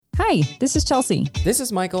Hi, this is Chelsea. This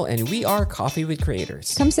is Michael, and we are Coffee with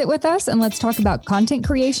Creators. Come sit with us and let's talk about content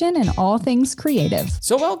creation and all things creative.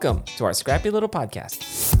 So welcome to our scrappy little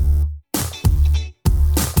podcast.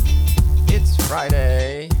 It's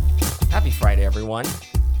Friday. Happy Friday, everyone.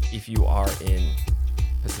 If you are in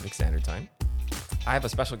Pacific Standard Time. I have a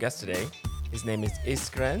special guest today. His name is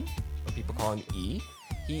Iskren, or people call him E.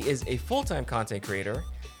 He is a full-time content creator,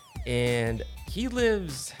 and he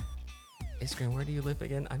lives... Iskren, where do you live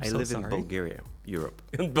again? I live in Bulgaria, Europe.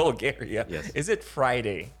 In Bulgaria? Yes. Is it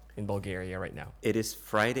Friday in Bulgaria right now? It is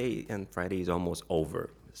Friday, and Friday is almost over.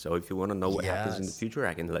 So if you want to know what happens in the future,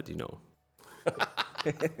 I can let you know.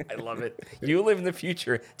 I love it. You live in the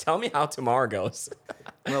future. Tell me how tomorrow goes.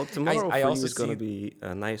 Well, tomorrow for you is going to be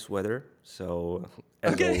nice weather. So,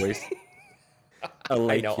 as always,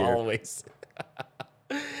 I know, always.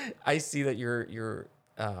 I see that you're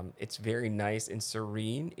it's very nice and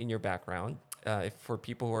serene in your background. For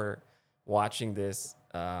people who are watching this,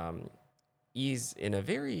 he's in a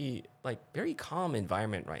very calm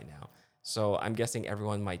environment right now. So I'm guessing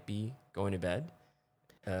everyone might be going to bed.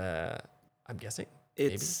 I'm guessing.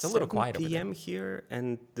 It's a little quiet over p.m. there. here,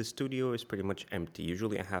 and the studio is pretty much empty.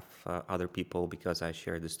 Usually I have other people because I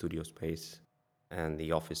share the studio space and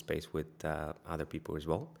the office space with other people as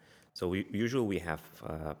well. So usually we have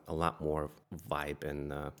a lot more vibe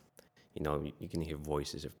and, you can hear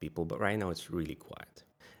voices of people. But right now it's really quiet.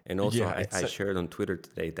 And also I shared on Twitter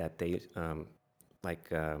today that they, a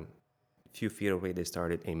few feet away, they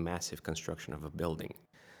started a massive construction of a building.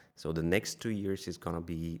 So the next 2 years is going to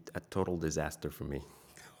be a total disaster for me.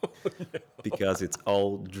 Because it's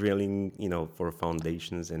all drilling, for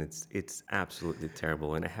foundations, and it's absolutely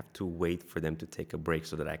terrible. And I have to wait for them to take a break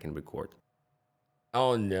so that I can record.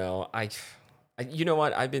 Oh no, you know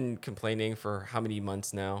what? I've been complaining for how many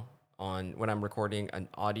months now on when I'm recording an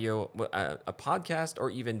audio, a podcast, or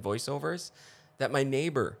even voiceovers, that my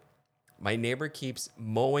neighbor keeps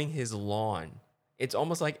mowing his lawn. It's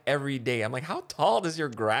almost like every day. I'm like, how tall does your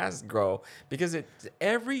grass grow? Because it's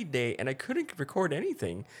every day, and I couldn't record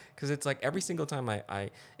anything because it's like every single time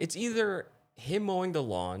it's either him mowing the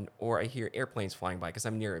lawn or I hear airplanes flying by because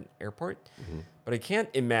I'm near an airport. Mm-hmm. But I can't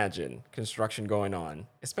imagine construction going on,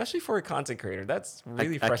 especially for a content creator. That's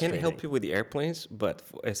really frustrating. I can't help you with the airplanes, but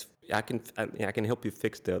I can help you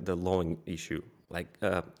fix the lawn issue.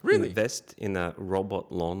 Really? Invest in a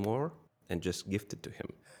robot lawnmower and just gift it to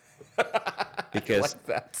him. Because like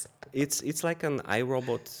that. It's like an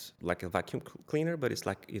iRobot, like a vacuum cleaner, but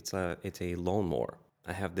it's a lawnmower.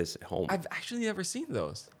 I have this at home. I've actually never seen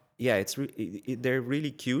those. Yeah, they're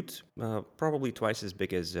really cute. Probably twice as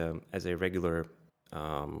big as a regular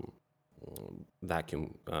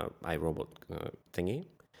vacuum iRobot thingy,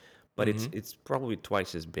 but it's probably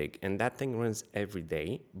twice as big. And that thing runs every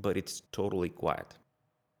day, but it's totally quiet.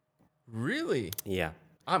 Really? Yeah.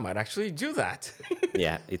 I might actually do that.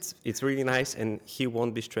 Yeah, it's really nice, and he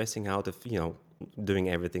won't be stressing out of doing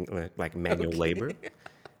everything like manual labor,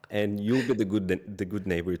 and you'll be the good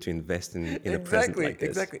neighbor to invest in a present like this.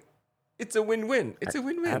 Exactly. It's a win-win.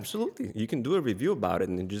 Absolutely. You can do a review about it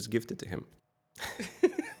and then just gift it to him.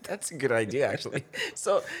 That's a good idea, actually.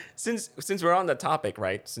 So since we're on the topic,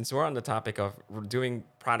 right? Since we're on the topic of doing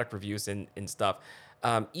product reviews and stuff,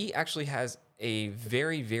 E actually has a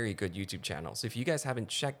very, very good YouTube channel. So if you guys haven't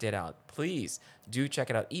checked it out, please do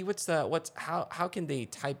check it out. E, how can they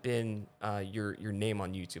type in your name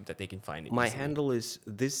on YouTube that they can find it? My handle is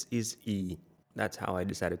This Is E. That's how I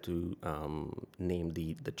decided to name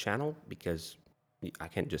the channel, because I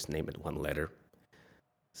can't just name it one letter.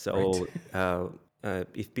 So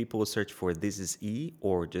if people search for This Is E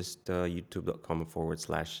or just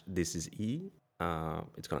youtube.com/This Is E,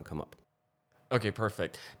 it's going to come up. Okay,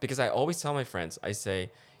 perfect. Because I always tell my friends, I say,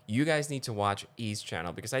 you guys need to watch E's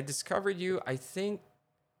channel, because I discovered you, I think,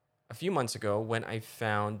 a few months ago when I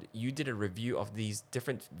found you did a review of these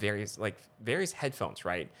different various headphones,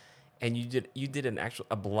 right? And you did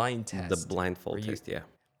a blind test. The blindfold test, yeah.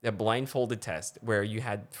 A blindfolded test where you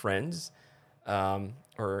had friends,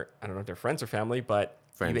 or I don't know if they're friends or family, but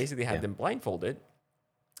you basically had them blindfolded,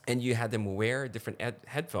 and you had them wear different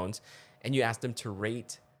headphones, and you asked them to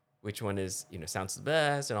rate which one is, sounds the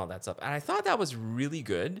best and all that stuff. And I thought that was really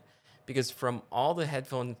good, because from all the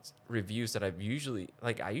headphones reviews that I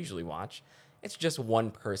usually watch, it's just one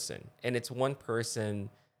person, and it's one person's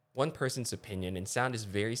opinion, and sound is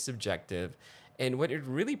very subjective. And what it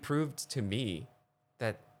really proved to me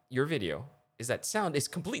that your video is that sound is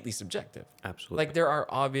completely subjective. Absolutely. Like, there are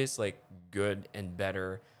obvious good and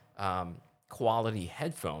better quality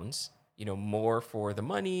headphones, more for the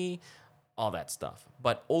money, all that stuff.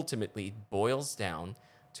 But ultimately, it boils down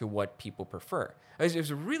to what people prefer. It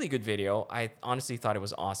was a really good video. I honestly thought it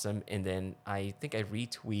was awesome, and then I think I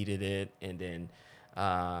retweeted it, and then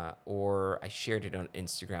or I shared it on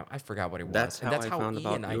Instagram. I forgot what it That's was, and how that's I how found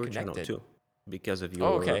E and about I your channel connected. too, because of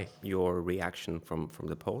Oh, okay. your reaction from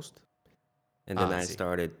the post. And then I I see.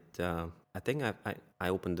 started. I think I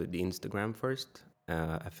opened the Instagram first.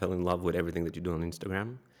 I fell in love with everything that you do on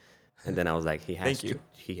Instagram, and then I was like, Thank you.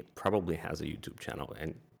 he probably has a YouTube channel,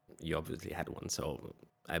 and you obviously had one. So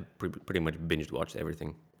I pretty much binge watched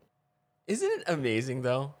everything. Isn't it amazing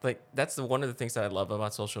though? Like that's one of the things that I love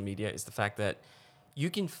about social media is the fact that you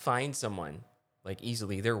can find someone like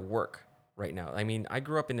easily their work right now. I mean, I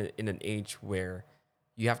grew up in an age where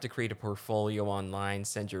you have to create a portfolio online,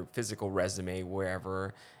 send your physical resume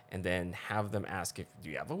wherever, and then have them ask if do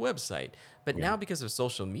you have a website. But Yeah, now because of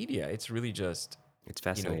social media, it's really just it's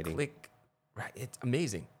fascinating. click, right? It's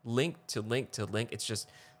amazing. Link to link to link. It's just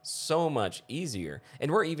so much easier.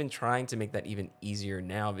 And we're even trying to make that even easier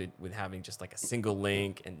now with having just like a single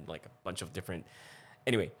link and like a bunch of different.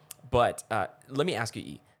 Anyway, but let me ask you,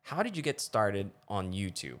 E, how did you get started on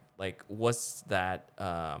YouTube? Like, was that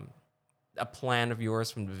a plan of yours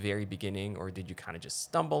from the very beginning, or did you kind of just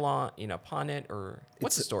stumble on, upon it, or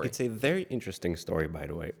what's the story? It's a very interesting story, by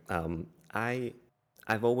the way.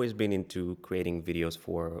 I've always been into creating videos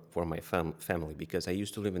for my family because I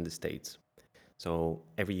used to live in the States. So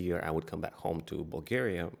every year I would come back home to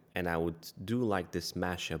Bulgaria and I would do like this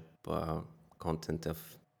mashup content of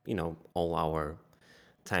all our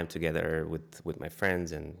time together with my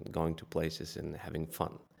friends and going to places and having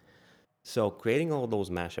fun. So creating all those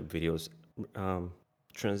mashup videos um,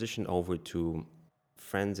 transitioned over to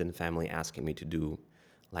friends and family asking me to do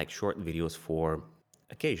like short videos for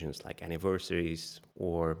occasions like anniversaries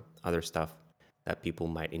or other stuff that people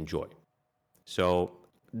might enjoy. So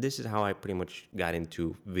this is how I pretty much got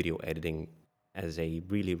into video editing as a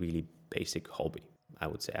really, really basic hobby. I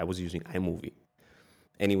would say I was using iMovie,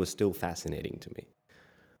 and it was still fascinating to me.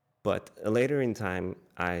 But later in time,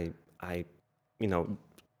 I, you know,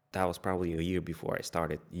 that was probably a year before I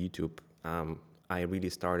started YouTube. I really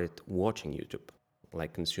started watching YouTube,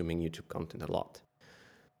 like consuming YouTube content a lot.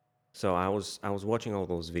 So I was watching all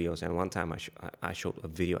those videos, and one time I showed a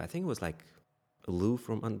video. I think it was like Lou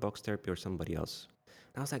from Unbox Therapy or somebody else.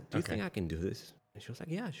 And I was like, "Do you think Okay. I can do this?" And she was like,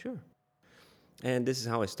 "Yeah, sure." And this is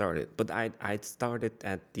how I started. But I started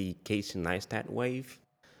at the Casey Neistat wave,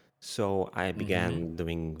 so I Mm-hmm. began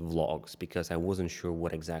doing vlogs because I wasn't sure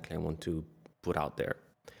what exactly I want to put out there.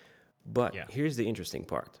 But Yeah. here's the interesting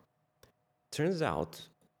part. Turns out,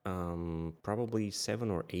 probably 7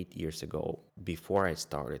 or 8 years ago, before I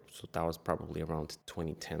started, so that was probably around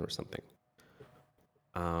 2010 or something,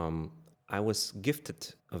 um, I was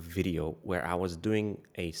gifted a video where I was doing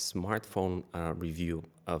a smartphone review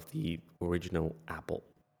of the original Apple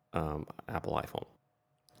iPhone.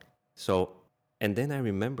 So, and then I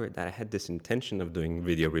remembered that I had this intention of doing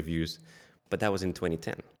video reviews, but that was in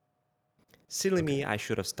 2010. Silly me, Okay. I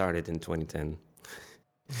should have started in 2010,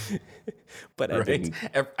 but I Right. didn't.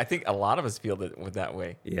 I think a lot of us feel that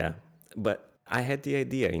way. Yeah, but I had the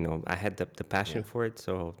idea, I had the passion Yeah. for it,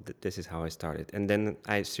 so this is how I started. And then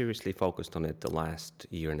I seriously focused on it the last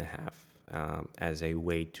year and a half as a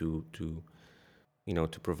way to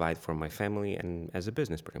provide for my family and as a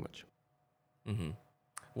business, pretty much. Mm-hmm.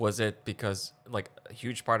 Was it because like a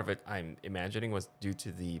huge part of it I'm imagining was due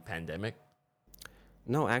to the pandemic?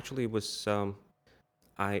 No, actually, it was.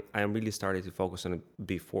 I really started to focus on it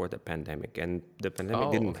before the pandemic, and the pandemic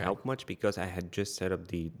Oh, didn't okay. help much because I had just set up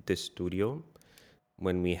this studio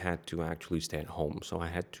when we had to actually stay at home, so I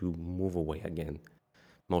had to move away again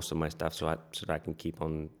most of my stuff so that I can keep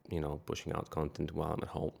on pushing out content while I'm at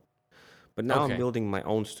home. But now I'm Okay. building my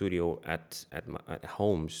own studio at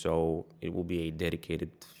home, so it will be a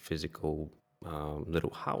dedicated physical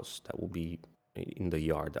little house that will be in the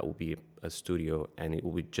yard. That will be a studio, and it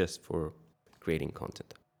will be just for creating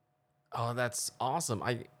content. Oh, that's awesome.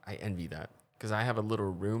 I envy that because I have a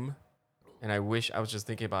little room, and I was just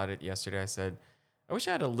thinking about it yesterday. I said, I wish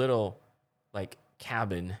I had a little like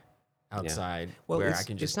cabin Yeah. outside Well, where I it's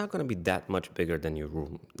can it's just. not going to be that much bigger than your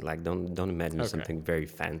room. Like, don't imagine Okay. something very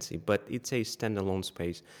fancy, but it's a standalone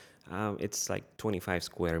space. It's like 25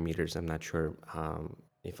 square meters. I'm not sure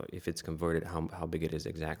if it's converted how big it is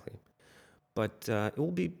exactly, but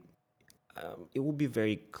it will be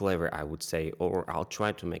very clever, I would say, or I'll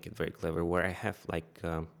try to make it very clever, where I have like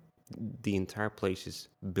the entire place is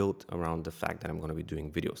built around the fact that I'm going to be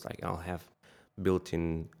doing videos. Like I'll have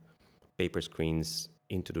built-in paper screens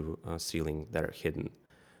into the ceiling that are hidden.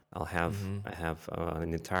 Mm-hmm. I have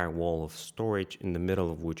an entire wall of storage in the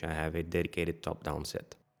middle of which I have a dedicated top-down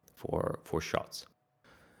set for shots.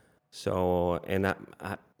 So, and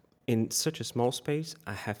in such a small space,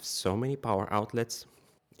 I have so many power outlets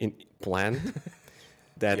in planned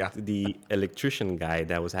that Yeah. the electrician guy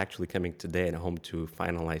that was actually coming today at home to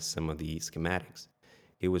finalize some of the schematics,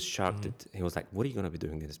 he was shocked. He was like, "What are you gonna be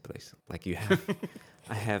doing in this place? Like,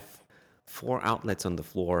 I have 4 outlets on the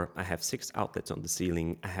floor. I have 6 outlets on the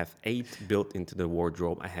ceiling. I have 8 built into the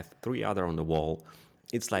wardrobe. I have 3 other on the wall.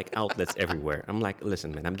 It's like outlets everywhere." I'm like,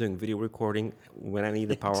 "Listen, man, I'm doing video recording. When I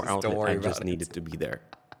need a power Just don't outlet, I worry just about need it. it to be there."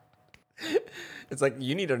 It's like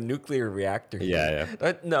you need a nuclear reactor Yeah, here.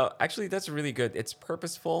 yeah. No, actually, that's really good. It's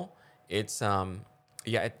purposeful. It's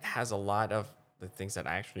yeah, it has a lot of the things that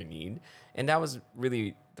I actually need, and that was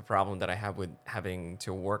really the problem that I have with having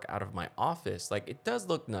to work out of my office. Like, it does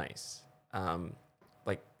look nice,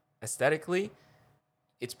 like aesthetically,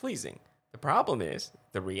 it's pleasing. The problem is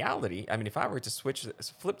the reality. I mean, if I were to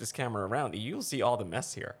flip this camera around, you'll see all the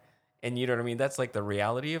mess here. And you know what I mean? That's like the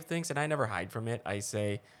reality of things. And I never hide from it. I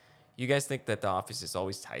say, you guys think that the office is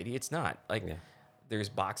always tidy. It's not. Like, Yeah. there's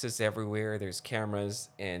boxes everywhere, there's cameras,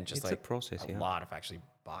 and just It's a like process, a yeah. lot of actually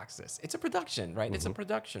boxes. It's a production, right? It's a Hmm.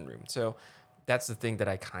 production room. So that's the thing that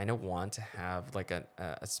I kind of want to have, like a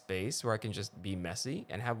space where I can just be messy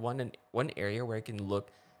and have one area where I can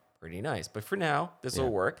look pretty nice. But for now, this Yeah.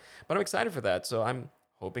 will work. But I'm excited for that. So I'm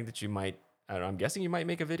hoping that you might. I don't know. I'm guessing you might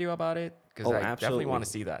make a video about it because Oh, I definitely want absolutely.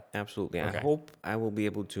 to see that. Absolutely. I Okay. hope I will be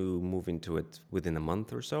able to move into it within a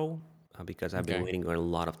month or so, because I've been Okay. waiting a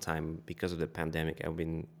lot of time because of the pandemic.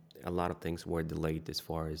 A lot of things were delayed as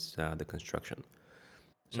far as the construction.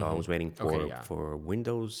 So I Mm-hmm. was waiting Okay. Yeah. for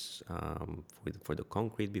windows, for the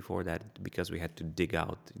concrete before that, because we had to dig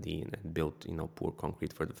out and build, poor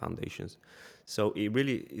concrete for the foundations. So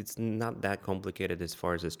it's not that complicated as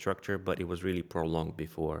far as the structure, but it was really prolonged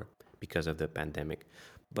before because of the pandemic.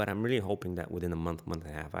 But I'm really hoping that within a month and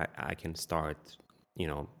a half, I can start,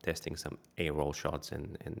 testing some A-roll shots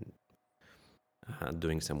and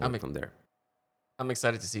doing some I'm work from there. I'm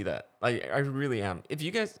excited to see that. I really am. If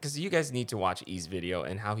you guys, because you guys need to watch E's video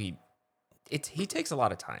and how he takes a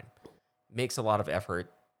lot of time, makes a lot of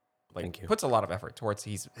effort, like Thank you. puts a lot of effort towards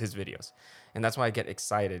his videos, and that's why I get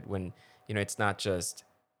excited when it's not just.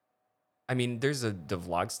 I mean, there's the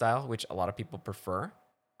vlog style which a lot of people prefer.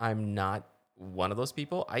 I'm not one of those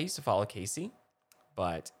people. I used to follow Casey,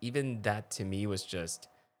 but even that to me was just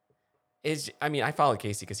is I mean, I followed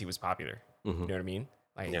Casey because he was popular. Hmm. You know what I mean?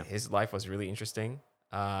 Like Yeah. his life was really interesting.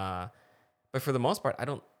 Uh, but for the most part, I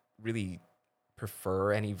don't really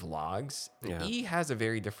prefer any vlogs. Yeah. E has a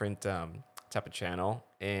very different type of channel,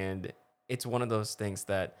 and it's one of those things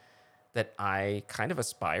that I kind of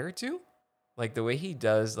aspire to. Like the way he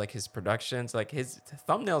does like his productions, like his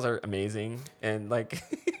thumbnails are amazing, and like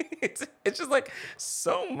it's just like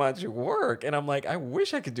so much work, and I'm like, I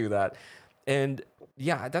wish I could do that. And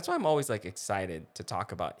yeah, that's why I'm always like excited to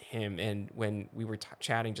talk about him. And when we were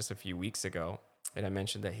chatting just a few weeks ago, and I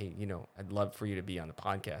mentioned that, hey, I'd love for you to be on the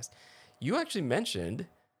podcast. You actually mentioned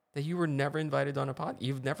that you were never invited on a pod.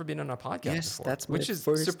 You've never been on a podcast Yes, before, that's my which is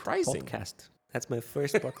first surprising. podcast. That's my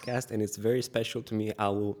first podcast, and it's very special to me.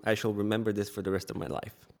 I shall remember this for the rest of my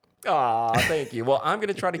life. Aw, thank you. Well, I'm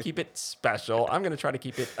gonna try to keep it special. I'm gonna try to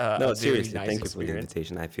keep it No, a very seriously, nice thank you for the experience.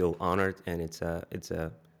 invitation. I feel honored, and it's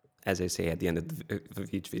a, as I say at the end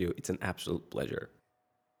of each video, it's an absolute pleasure.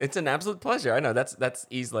 It's an absolute pleasure. I know that's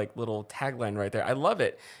E's like little tagline right there. I love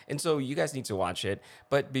it. And so you guys need to watch it.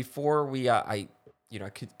 But before we I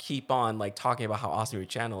could keep on like talking about how awesome your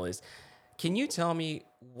channel is, can you tell me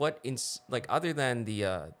what like other than the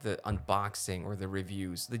unboxing or the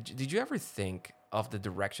reviews, did you ever think of the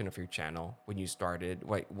direction of your channel when you started?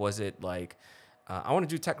 Like was it like I want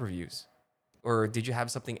to do tech reviews, or did you have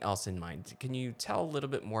something else in mind? Can you tell a little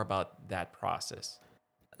bit more about that process?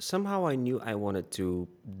 Somehow I knew I wanted to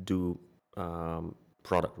do um,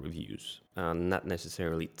 product reviews, not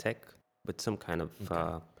necessarily tech, but some kind of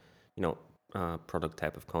Okay. product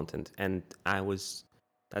type of content. And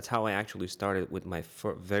that's how I actually started with my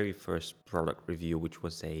very first product review, which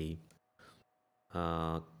was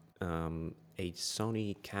uh, a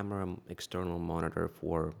Sony camera external monitor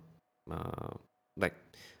for like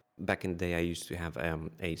back in the day. I used to have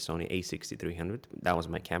a Sony A6300. That was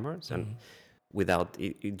my camera, so Mm-hmm. without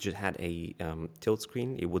it just had a tilt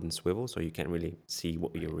screen. It wouldn't swivel, so you can't really see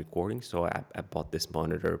what you're recording. So I bought this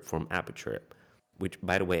monitor from Aperture, which,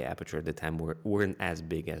 by the way, Aperture at the time weren't as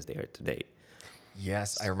big as they are today.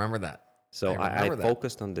 Yes, I remember that. I So I remember that.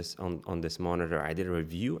 focused on this monitor. I did a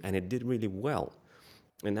review, and it did really well.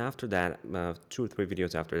 And after that, 2 or 3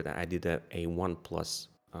 videos after that, I did a OnePlus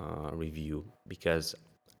review, because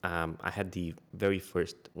I had the very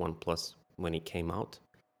first OnePlus when it came out,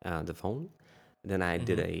 the phone. Then I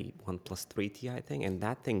did Mm-hmm. a OnePlus 3T, I think, and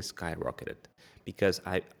that thing skyrocketed because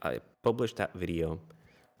I published that video.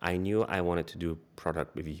 I knew I wanted to do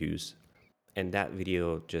product reviews, and that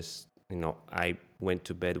video just, I went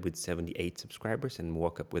to bed with 78 subscribers and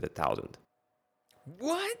woke up with 1,000.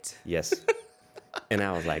 What? Yes. And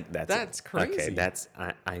I was like, that's it. That's Okay,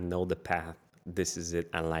 crazy. I know the path. This is it.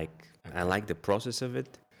 I Okay. like the process of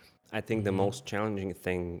it. I think the Mm-hmm. most challenging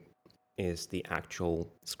thing is the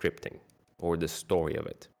actual scripting or the story of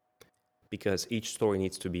it. Because each story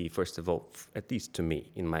needs to be, first of all, at least to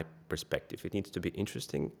me, in my perspective, it needs to be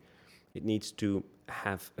interesting. It needs to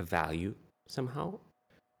have a value somehow,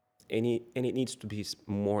 and it needs to be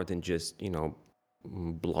more than just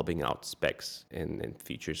blobbing out specs and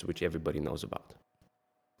features which everybody knows about.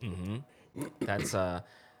 Mm-hmm. That's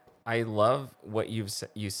I love what you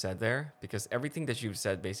said there, because everything that you've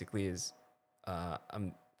said basically is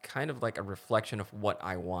kind of like a reflection of what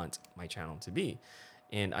I want my channel to be.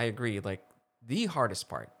 And I agree, like the hardest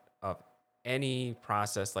part of any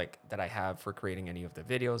process like that I have for creating any of the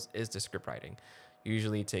videos is the script writing.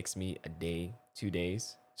 Usually it takes me a day, 2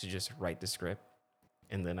 days to just write the script.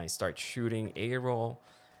 And then I start shooting A roll,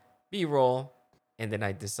 B roll, and then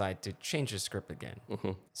I decide to change the script again.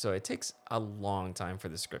 Hmm. So it takes a long time for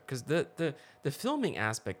the script, because the filming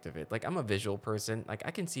aspect of it, like I'm a visual person, like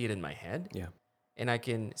I can see it in my head Yeah, and I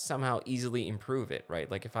can somehow easily improve it,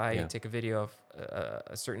 right? Like if I yeah, take a video of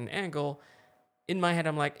a certain angle, in my head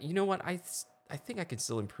I'm like, you know what, I think I can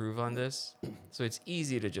still improve on this. So it's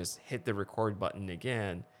easy to just hit the record button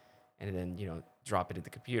again and then drop it in the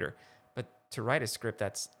computer. But to write a script,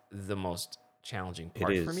 that's the most challenging it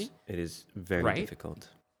part for is. me, It is very right? difficult.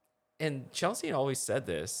 And Chelsea always said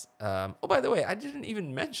this. Oh, by the way, I didn't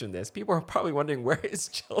even mention this. People are probably wondering, where is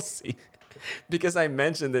Chelsea? Because I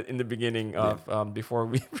mentioned it in the beginning Yeah. of before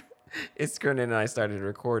we Iskern and I started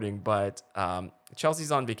recording. But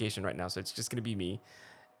Chelsea's on vacation right now, so it's just gonna be me.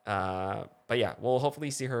 But yeah, we'll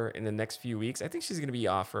hopefully see her in the next few weeks. I think she's gonna be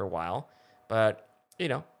off for a while, but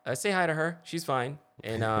say hi to her. She's fine,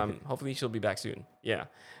 and hopefully she'll be back soon. Yeah.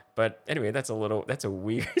 But anyway, that's a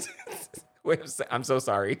weird way of I'm so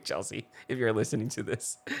sorry, Chelsea, if you're listening to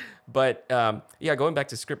this. But yeah, going back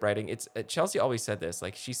to script writing, it's Chelsea always said this.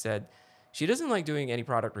 Like she said, she doesn't like doing any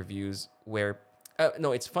product reviews where.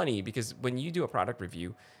 No, it's funny because when you do a product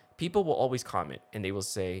review, people will always comment and they will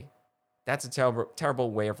say, "That's a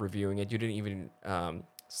terrible way of reviewing it. You didn't even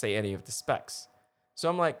say any of the specs." So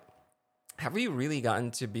I'm like, have we really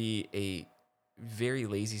gotten to be a very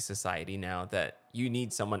lazy society now that you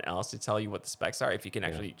need someone else to tell you what the specs are, if you can Yeah.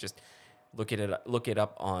 actually just look it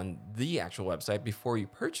up on the actual website before you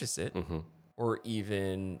purchase it, Hmm. or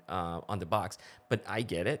even on the box? But I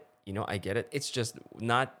get it. I get it. It's just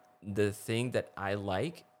not the thing that I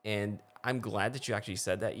like, and I'm glad that you actually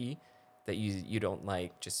said that, that you don't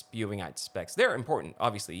like just spewing out specs. They're important,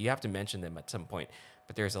 obviously. You have to mention them at some point.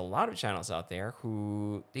 But there's a lot of channels out there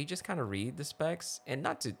who they just kind of read the specs, and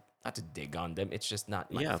not to dig on them. It's just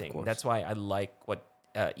not my Yeah, of thing. course. That's why I like what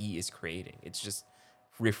E is creating. It's just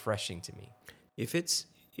refreshing to me. If it's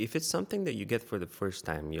something that you get for the first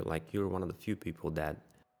time, you're one of the few people that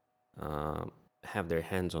have their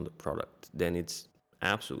hands on the product, then it's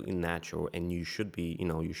absolutely natural, and you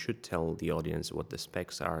should tell the audience what the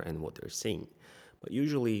specs are and what they're seeing. But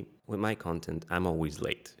usually with my content, I'm always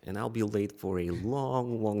late, and I'll be late for a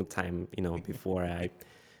long, long time, before I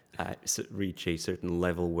reach a certain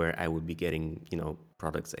level where I would be getting,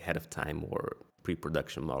 products ahead of time or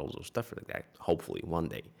pre-production models or stuff like that. Hopefully one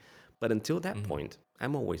day, but until that Hmm. point,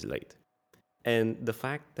 I'm always late. And the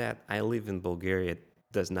fact that I live in Bulgaria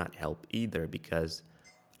does not help either, because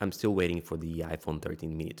I'm still waiting for the iPhone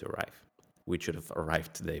 13 mini to arrive, which should have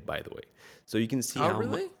arrived today, by the way. So you can see Oh,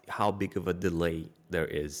 really? how big of a delay there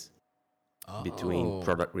is between Oh.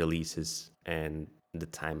 product releases and the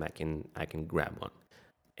time I can grab one.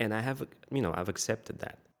 And I've accepted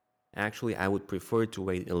that. Actually, I would prefer to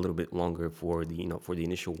wait a little bit longer for the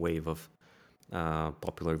initial wave of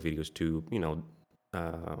popular videos to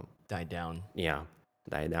uh, Die down. yeah,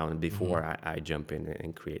 die down Hmm. before I jump in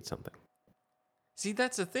and create something. See,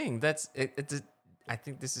 that's the thing. That's it. I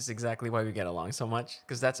think this is exactly why we get along so much,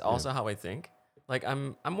 because that's Yeah. also how I think. Like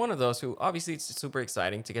I'm one of those who, obviously, it's super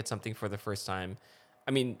exciting to get something for the first time.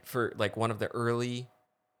 I mean, for like one of the early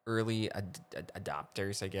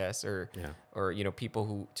adopters, I guess, Yeah. or people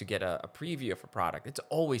who to get a preview of a product. It's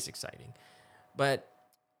always exciting. But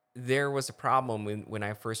there was a problem when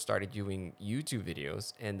I first started doing YouTube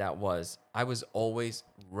videos, and that was I was always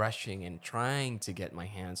rushing and trying to get my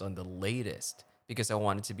hands on the latest because I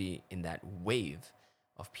wanted to be in that wave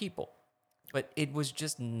of people. but it was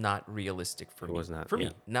just not realistic for It me. was not. For Yeah.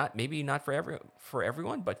 me, not maybe not for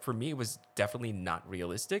everyone, but for me, it was definitely not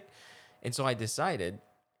realistic. And so I decided,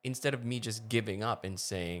 instead of me just giving up and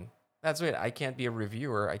saying, "That's it, I can't be a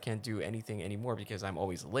reviewer, I can't do anything anymore because I'm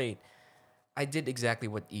always late," I did exactly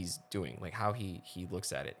what he's doing, like how he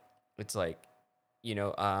looks at it. It's like,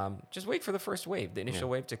 just wait for the first wave, the Yeah. initial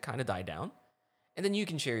wave to kind of die down, and then you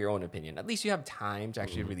can share your own opinion. At least you have time to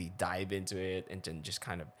actually Hmm. really dive into it and to just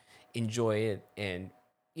kind of enjoy it and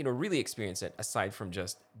really experience it aside from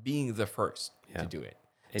just being the first to Yeah. do it.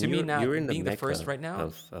 And To me now, you're in the being the first mecca right now,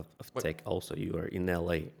 of what tech. Also, you are in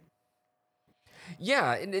LA.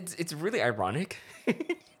 yeah, and it's really ironic.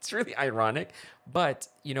 It's really ironic, but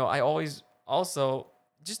I always also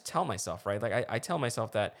just tell myself, right? Like I tell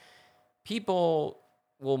myself that people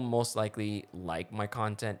will most likely like my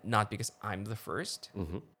content not because I'm the first,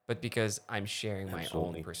 Hmm. but because I'm sharing my own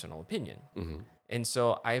Absolutely. personal opinion. Hmm. And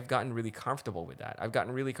so I've gotten really comfortable with that. I've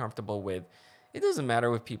gotten really comfortable with it doesn't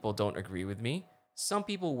matter if people don't agree with me. Some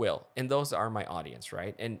people will, and those are my audience,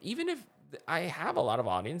 right? And even if I have a lot of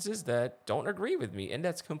audiences that don't agree with me, and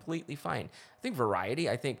that's completely fine. I think variety,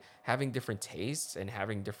 I think having different tastes and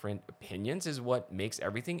having different opinions is what makes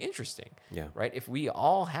everything interesting, Yeah. right? If we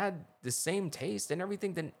all had the same taste and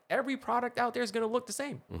everything, then every product out there is going to look the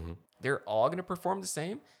same. Hmm. They're all going to perform the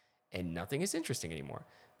same, and nothing is interesting anymore.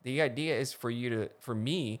 The idea is for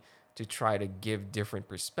me to try to give different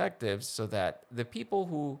perspectives so that the people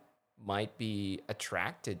who might be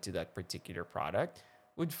attracted to that particular product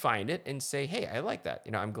would find it and say, "Hey, I like that.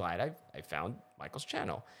 I'm glad I found Michael's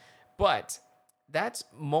channel." But that's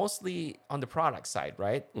mostly on the product side,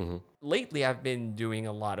 right? Hmm. Lately, I've been doing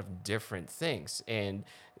a lot of different things, and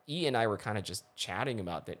E and I were kind of just chatting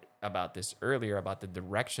about this earlier about the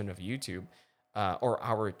direction of YouTube or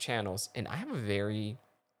our channels, and I have a very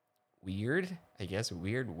weird, I guess,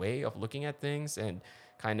 weird way of looking at things and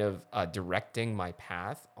kind of directing my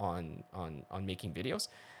path on making videos.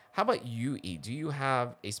 How about you, E? Do you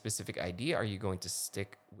have a specific idea? Are you going to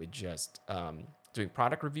stick with just doing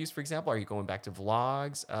product reviews, for example? Are you going back to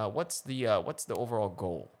vlogs? What's the overall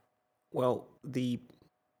goal? Well,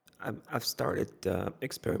 I've started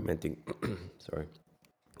experimenting. Sorry,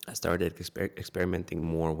 I started experimenting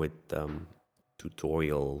more with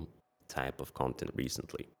tutorial type of content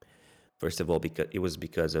recently. First of all, because it was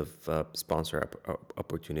because of sponsor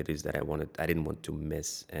opportunities that I didn't want to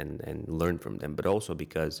miss and learn from them, but also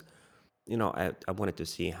because I wanted to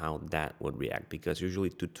see how that would react, because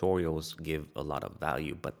usually tutorials give a lot of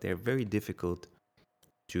value, but they're very difficult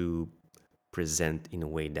to present in a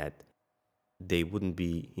way that they wouldn't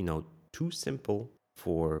be too simple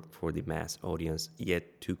for the mass audience,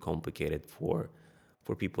 yet too complicated for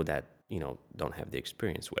people that don't have the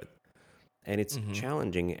experience with. And it's Mm-hmm.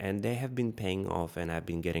 challenging, and they have been paying off, and I've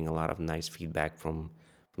been getting a lot of nice feedback from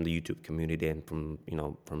the YouTube community and from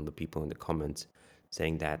the people in the comments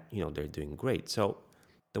saying that they're doing great. So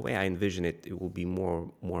the way I envision it, it will be more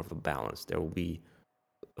of a balance. There will be,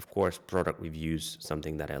 of course, product reviews,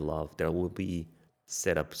 something that I love. There will be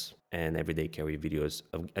setups and everyday carry videos,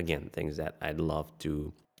 again, things that I love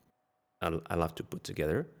to put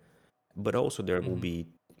together. But also there will Mm-hmm. be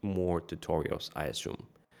more tutorials, I assume,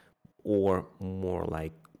 or more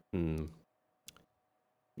like mm,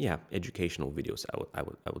 yeah, educational videos.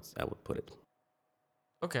 I would put it.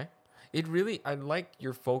 Okay. I like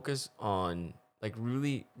your focus on like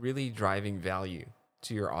really, really driving value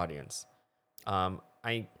to your audience.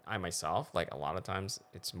 I myself, like a lot of times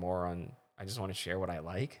it's more on, I just want to share what I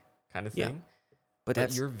like kind of Yeah, thing, but but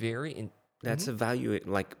that's you're very in, that's mhm. a value.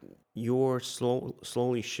 Like you're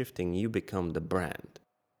slowly shifting. You become the brand,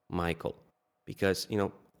 Michael, because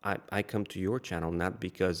I come to your channel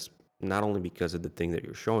not only because of the thing that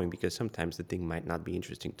you're showing, because sometimes the thing might not be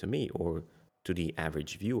interesting to me or to the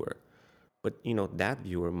average viewer, but that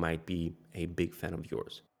viewer might be a big fan of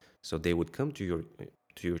yours, so they would come to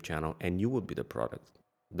your channel, and you would be the product,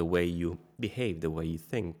 the way you behave, the way you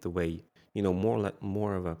think, the way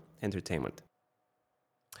more of a entertainment.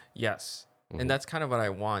 Yes. And Hmm. that's kind of what I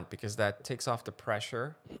want because that takes off the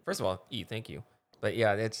pressure. First of all, E, thank you. But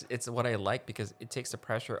yeah, it's what I like because it takes the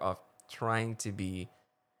pressure of trying to be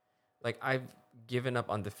like I've given up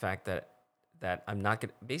on the fact that I'm not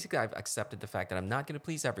gonna basically I've accepted the fact that I'm not gonna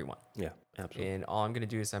please everyone. Yeah, absolutely. And all I'm gonna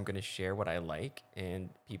do is I'm gonna share what I like, and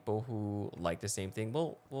people who like the same thing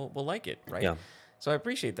will like it, right? Yeah, So I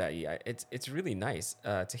appreciate that. Yeah, it's really nice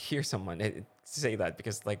to hear someone say that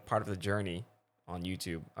because like part of the journey on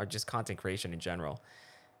YouTube or just content creation in general,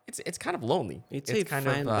 it's kind of lonely. it's It's a kind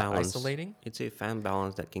of fine balance. isolating. It's a fine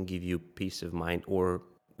balance that can give you peace of mind or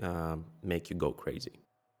make you go crazy.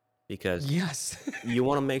 because Yes. you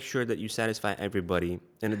want to make sure that you satisfy everybody,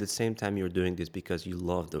 and at the same time you're doing this because you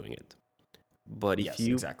love doing it. But Yes,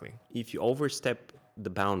 exactly. if you overstep the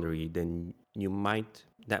boundary, then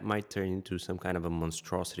that might turn into some kind of a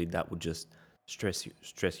monstrosity that would just stress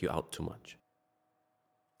you out too much.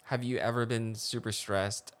 Have you ever been super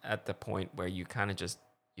stressed at the point where you kind of just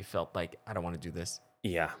you felt like I don't want to do this?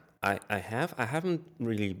 Yeah, I haven't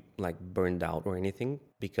really like burned out or anything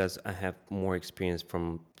because I have more experience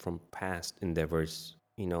from past endeavors,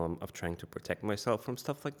 of trying to protect myself from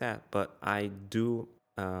stuff like that. But I do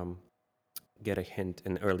get a hint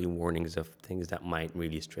and early warnings of things that might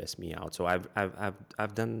really stress me out. So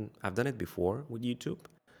I've done it before with YouTube,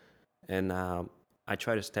 and I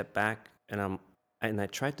try to step back and I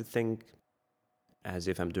try to think as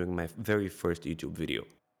if I'm doing my very first YouTube video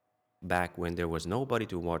back when there was nobody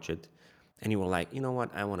to watch it, and you were like, you know what,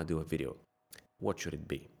 I want to do a video. What should it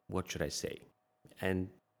be? What should I say? And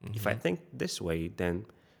if I Hmm. think this way, then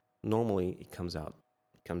normally it comes out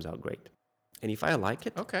great. And if I like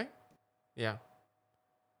it, Okay. Yeah.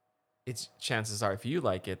 It's chances are if you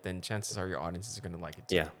like it, then chances are your audience is going to like it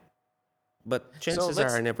too. yeah. But So chances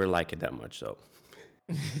are I let's never like it that much. So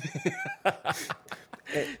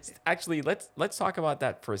Eh, actually let's talk about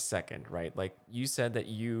that for a second, right? Like you said that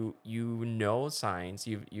you know signs,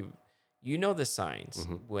 you know the signs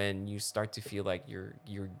mhm, when you start to feel like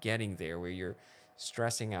you're getting there where you're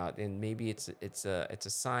stressing out, and maybe it's a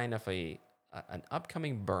sign of an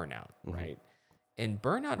upcoming burnout, mhm, right? And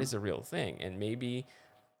burnout is a real thing, and maybe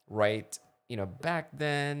right, back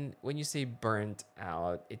then when you say burnt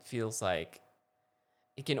out, it feels like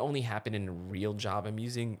it can only happen in a real job. I'm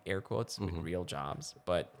using air quotes with mhm, real jobs,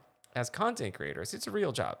 but as content creators, it's a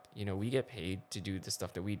real job. We get paid to do the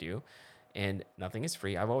stuff that we do, and nothing is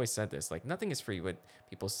free. I've always said this, like nothing is free. When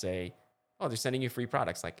people say, "Oh, they're sending you free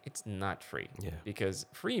products," like it's not free, yeah, because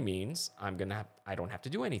free means I don't have to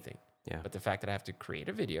do anything. yeah, But the fact that I have to create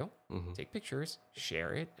a video, mhm, take pictures,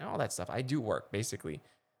 share it, and all that stuff, I do work basically.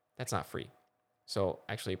 That's not free. So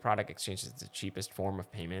actually, product exchange is the cheapest form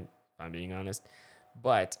of payment, if I'm being honest.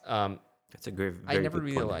 But that's a great, I very never good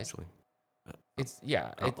point realized actually. Uh, it's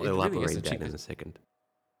yeah, I'll it really is the elaborate that in cheapest. a second.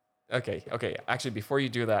 Okay, okay. Actually, before you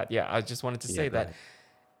do that, yeah, I just wanted to Yeah, say go that ahead.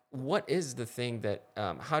 what is the thing that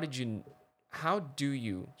how do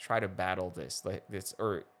you try to battle this, like this,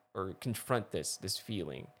 or confront this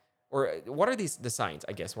feeling, or what are the signs?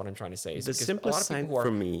 I guess what I'm trying to say is The because a lot simplest of people sign who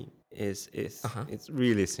for are me is uh-huh. it's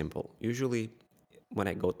really simple. Usually, when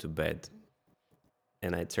I go to bed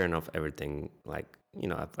and I turn off everything, like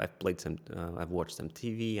I've watched some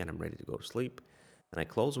TV and I'm ready to go to sleep, and I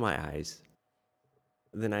close my eyes,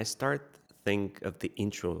 then I start think of the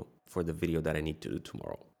intro for the video that I need to do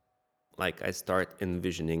tomorrow. Like I start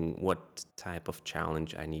envisioning what type of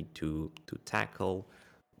challenge I need to tackle,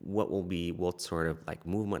 what sort of like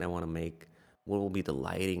movement I want to make, what will be the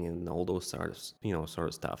lighting and all those sort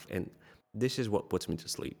of stuff. And this is what puts me to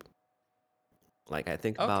sleep. Like I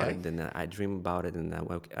think about Okay. it, then I dream about it, and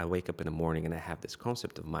I wake up in the morning and I have this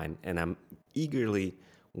concept of mine, and I'm eagerly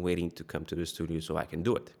waiting to come to the studio so I can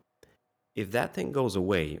do it. If that thing goes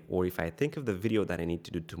away, or if I think of the video that I need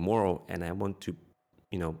to do tomorrow and I want to,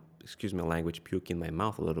 excuse my language, puke in my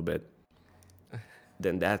mouth a little bit,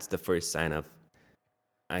 then that's the first sign of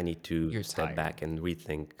I need to You're step tired. back and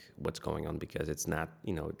rethink what's going on because it's not,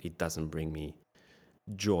 it doesn't bring me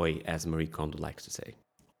joy, as Marie Kondo likes to say.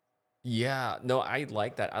 Yeah, no, I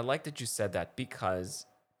like that. I like that you said that because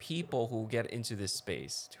people who get into this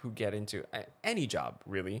space, who get into any job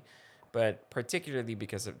really, but particularly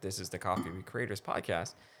because of this is the Coffee with Creators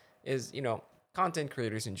podcast, is, content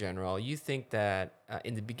creators in general, you think that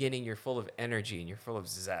in the beginning you're full of energy and you're full of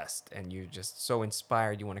zest and you're just so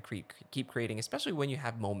inspired, you want to keep creating, especially when you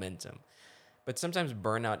have momentum. But sometimes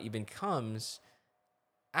burnout even comes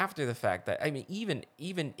after the fact that, I mean,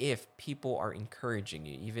 even if people are encouraging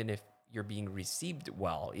you, even if you're being received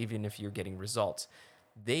well, even if you're getting results,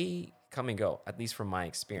 they come and go, at least from my Yeah.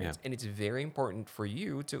 experience. And it's very important for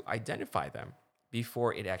you to identify them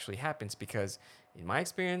before it actually happens, because in my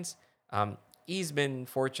experience, he's been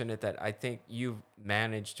fortunate that I think you've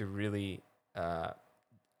managed to really uh,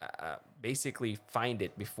 basically find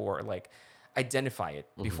it before, like identify it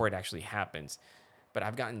Hmm. before it actually happens. But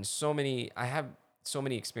I have so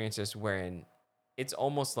many experiences wherein it's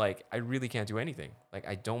almost like I really can't do anything. Like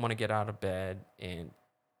I don't want to get out of bed, and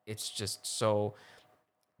it's just so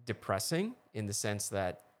depressing in the sense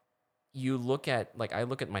that I look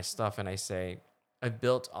at my stuff and I say, I've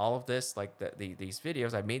built all of this, like these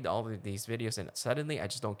videos, I've made all of these videos, and suddenly I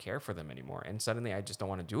just don't care for them anymore. And suddenly I just don't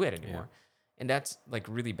want to do it Yeah. anymore. And that's like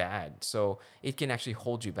really bad. So it can actually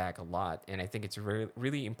hold you back a lot. And I think it's really,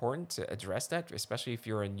 really important to address that, especially if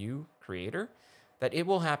you're a new creator, that it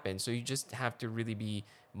will happen. So you just have to really be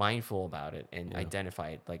mindful about it and Yeah. identify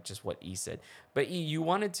it, like just what E said. But E, you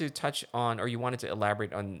wanted to touch on, or you wanted to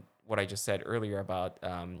elaborate on what I just said earlier about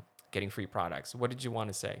getting free products. What did you want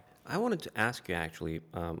to say? I wanted to ask you actually.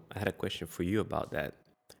 I had a question for you about that.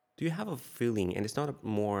 Do you have a feeling, and it's not a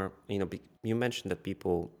more, you mentioned that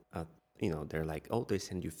people, they're like, oh, they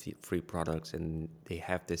send you free products, and they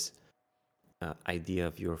have this idea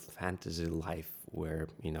of your fantasy life where,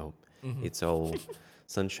 Hmm. it's all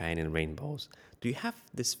sunshine and rainbows. Do you have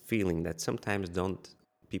this feeling that sometimes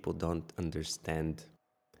people don't understand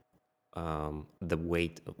the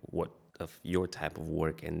weight of your type of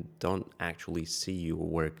work and don't actually see your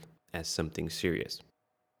work as something serious?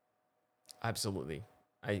 Absolutely.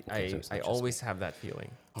 I, Okay, so I, it's I not just me. always have that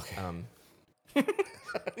feeling. Okay. Um,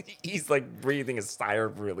 he's like breathing a sigh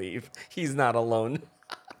of relief. He's not alone.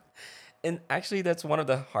 And actually, that's one of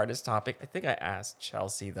the hardest topic. I think I asked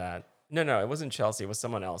Chelsea that. No, it wasn't Chelsea. It was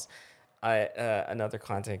someone else. Another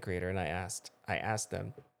content creator, and I asked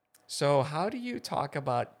them. So, how do you talk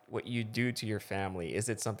about what you do to your family? Is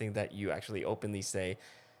it something that you actually openly say,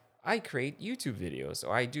 I create YouTube videos,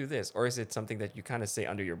 or I do this, or is it something that you kind of say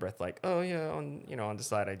under your breath, like, oh yeah, on the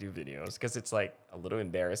side I do videos, because it's like a little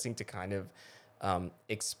embarrassing to kind of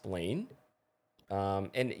explain.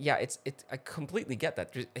 And yeah, I completely get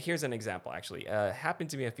that. Here's an example, actually. Happened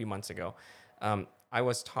to me a few months ago. I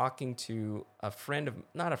was talking to a friend of,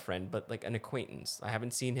 not a friend, but like an acquaintance. I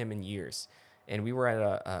haven't seen him in years. And we were at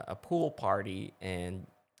a pool party, and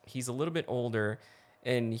he's a little bit older.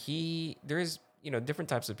 And there's, different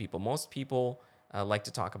types of people. Most people like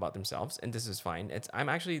to talk about themselves, and this is fine. I'm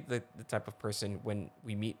actually the type of person when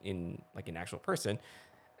we meet in like an actual person,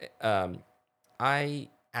 um, I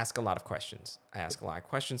ask a lot of questions. I ask a lot of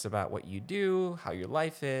questions about what you do, how your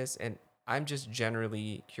life is, and I'm just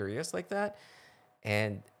generally curious like that.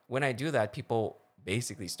 And when I do that, people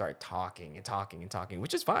basically start talking and talking and talking,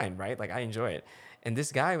 which is fine, right? Like I enjoy it. And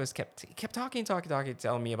this guy kept talking,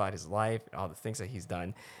 telling me about his life, all the things that he's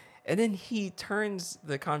done. And then he turns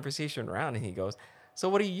the conversation around and he goes, "So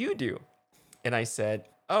what do you do?" And I said,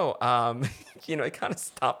 "Oh, it kind of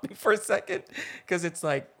stopped me for a second because it's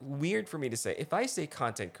like weird for me to say. If I say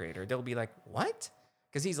content creator, they'll be like, what?"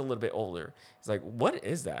 Because he's a little bit older. He's like, "What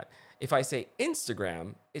is that?" If I say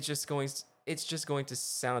Instagram, it's just going to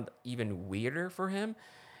sound even weirder for him.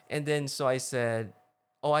 And then so I said,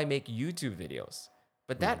 "Oh, I make YouTube videos."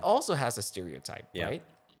 But that Hmm. also has a stereotype, Yeah, right?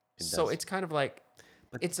 it So does. it's kind of like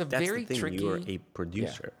But it's a that's the very thing. You are tricky. a Yeah.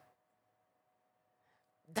 producer.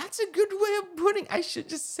 That's a good way of putting. I should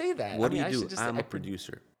just say that. I What do mean, you I do? should just say I'm a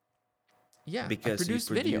producer yeah, I because you produce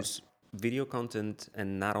videos. produce video content,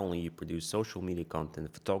 and not only you produce social media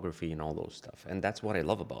content, photography, and all those stuff. And that's what I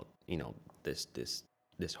love about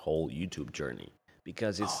this whole YouTube journey,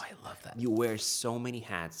 because Oh, it's I love that. you wear so many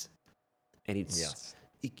hats, and Yes.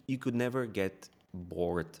 you could never get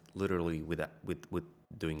bored literally with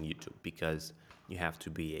doing YouTube, because you have to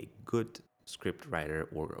be a good script writer,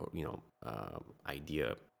 or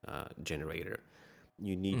idea generator.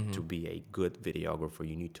 You need Mm-hmm. to be a good videographer.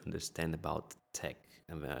 You need to understand about tech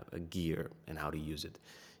and gear and how to use it.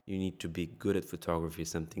 You need to be good at photography,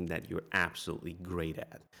 something that you're absolutely great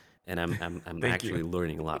at. And I'm Thank you. actually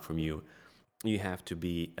learning a lot from you. You have to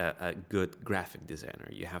be a good graphic designer.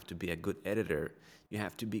 You have to be a good editor. You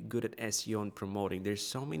have to be good at SEO and promoting. There's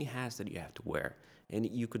so many hats that you have to wear, and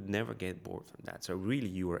you could never get bored from that. So really,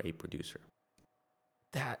 you are a producer.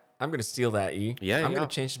 That I'm gonna steal that, E. Yeah, I'm gonna yeah.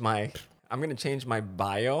 change my I'm gonna change my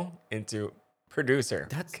bio into producer.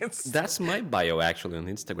 That's 'Cause- that's my bio actually on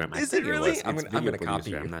Instagram. I Is it think it was. really? It's I'm video gonna copy producer.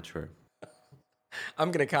 you. I'm not sure.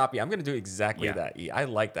 I'm gonna copy. I'm gonna do exactly Yeah. that, E. I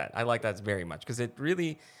like that. I like that very much because it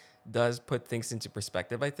really does put things into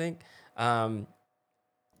perspective, I think. Um,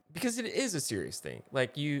 because it is a serious thing.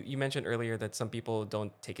 Like you mentioned earlier that some people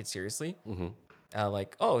don't take it seriously. Hmm.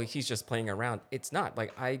 Like, oh, he's just playing around. It's not.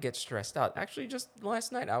 Like, I get stressed out. Actually, just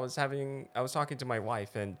last night, I was talking to my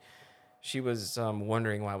wife, and she was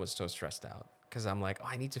wondering why I was so stressed out. Because I'm like, oh,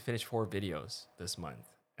 I need to finish 4 videos this month.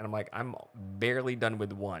 And I'm like, I'm barely done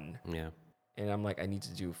with one. Yeah. And I'm like, I need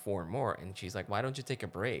to do 4 more. And she's like, why don't you take a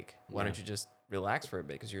break? Why Yeah. don't you just relax for a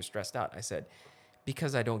bit? Because you're stressed out. I said,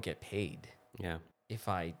 because I don't get paid. Yeah. If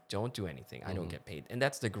I don't do anything, I don't Hmm. get paid. And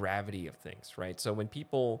that's the gravity of things, right? So when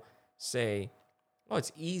people say, oh,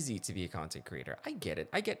 it's easy to be a content creator. I get it.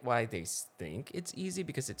 I get why they think it's easy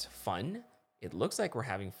because it's fun. It looks like we're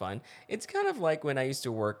having fun. It's kind of like when I used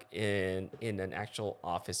to work in an actual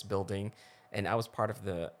office building and I was part of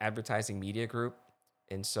the advertising media group.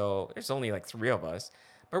 And so there's only like three of us,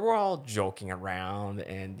 but we're all joking around.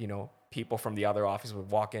 And, people from the other office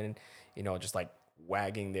would walk in, just like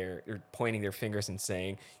wagging or pointing their fingers and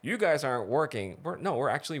saying, "You guys aren't working." No, we're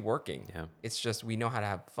actually working. Yeah. It's just we know how to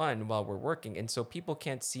have fun while we're working. And so people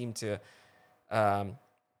can't seem to um,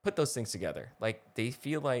 put those things together. Like they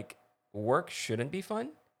feel like work shouldn't be fun,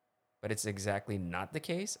 but it's exactly not the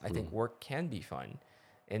case. I think Mm. work can be fun.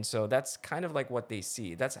 And so that's kind of like what they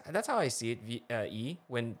see. That's how I see it,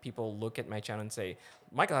 when people look at my channel and say,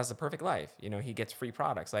 Michael has the perfect life. He gets free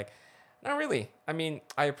products. Like, not really. I mean,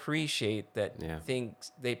 I appreciate that Yeah.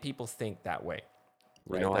 people think that way,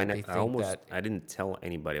 You right? know, Like and they I think almost that, I didn't tell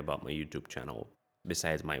anybody about my YouTube channel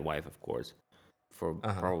besides my wife, of course, for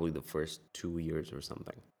uh-huh. probably the first 2 years or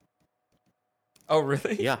something. Oh,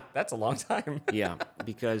 really? Yeah, That's a long time. yeah,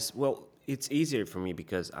 because well, it's easier for me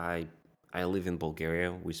because I live in Bulgaria.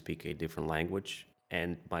 We speak a different language, and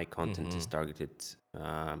my content is Mm-hmm. targeted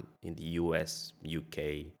in the US, UK,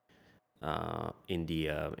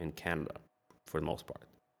 India, and Canada for the most part.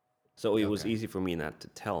 So it was Okay. easy for me not to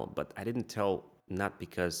tell, but I didn't tell not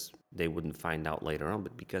because they wouldn't find out later on,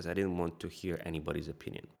 but because I didn't want to hear anybody's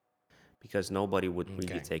opinion. Because nobody would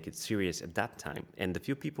really Okay. take it serious at that time. And the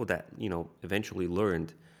few people that, eventually learned,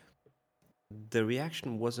 the reaction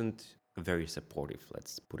wasn't very supportive,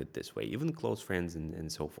 let's put it this way, even close friends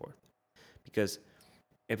and so forth. Because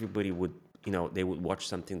everybody would, they would watch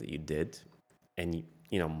something that you did, and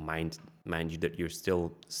mind you that you're still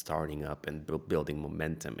starting up and building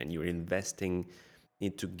momentum, and you're investing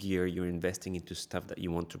into gear, you're investing into stuff that you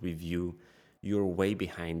want to review. You're way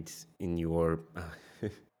behind in your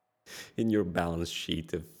in your balance sheet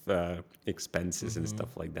of expenses and Mm-hmm.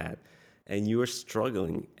 stuff like that, and you're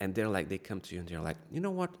struggling. And they come to you and they're like, you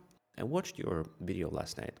know what? I watched your video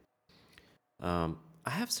last night. I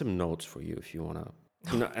have some notes for you if you wanna,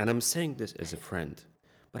 and I'm saying this as a friend,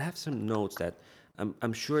 but I have some notes that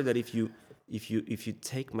I'm sure that if you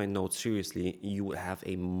take my notes seriously, you would have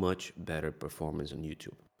a much better performance on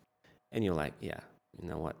YouTube. And you're like, yeah, you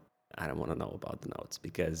know what? I don't want to know about the notes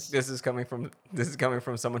because, This is coming from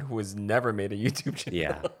someone who has never made a YouTube channel.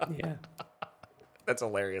 yeah, yeah, That's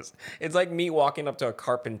hilarious. It's like me walking up to a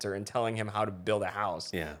carpenter and telling him how to build a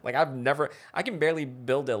house. yeah. Like I can barely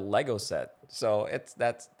build a Lego set. So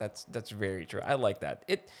that's very true. I like that.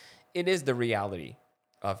 It is the reality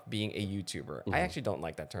of being a YouTuber. I Mhm. actually don't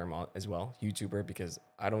like that term as well, YouTuber, because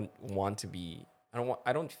I don't want to be.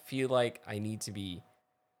 I don't feel like I need to be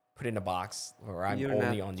put in a box where I'm You're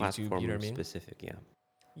only not on YouTube. You know platform what I mean? specific, yeah.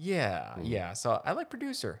 Yeah, Mhm. yeah. So I like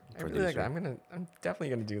producer. I really like that. Producer. I'm definitely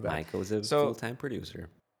gonna do that. Michael is a So full-time producer.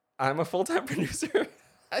 I'm a full time producer.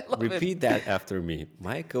 I love it. Repeat that after me.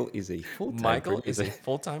 Michael is a full-time Michael is producer. a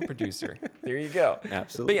full time producer. There you go. But yeah,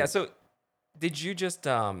 Absolutely. so did you just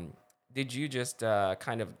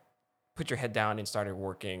kind of put your head down and started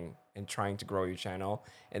working and trying to grow your channel,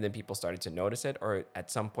 and then people started to notice it, or at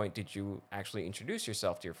some point did you actually introduce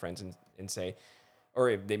yourself to your friends and say, or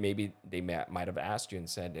if might have asked you and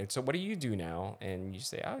said, "And so what do you do now?" And you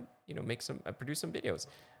say, "I produce some videos,"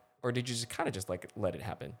 or did you just kind of just like let it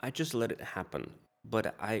happen? I just let it happen.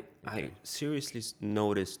 But I Okay. seriously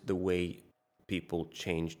noticed the way people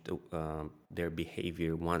change their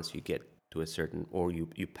behavior once you get to a certain, or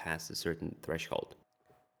you pass a certain threshold.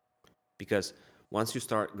 Because once you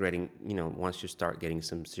start getting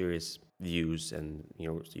some serious views, and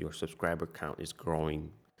your subscriber count is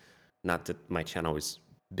growing, not that my channel is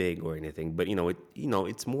big or anything, but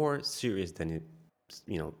it's more serious than it,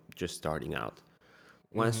 just starting out.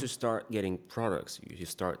 Once Mm-hmm. you start getting products, you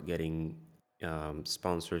start getting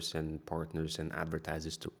sponsors and partners and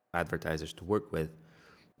advertisers to work with,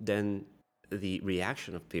 then the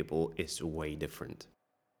reaction of people is way different.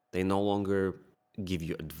 They no longer give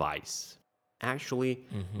you advice. Actually,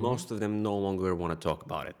 Mm-hmm. most of them no longer want to talk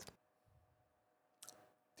about it.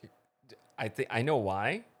 I think I know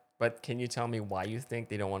why, but can you tell me why you think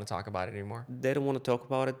they don't want to talk about it anymore? They don't want to talk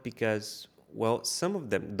about it because, well, some of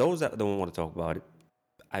them, those that don't want to talk about it,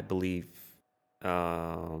 I believe,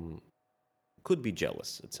 um, could be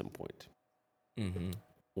jealous at some point, Mm-hmm.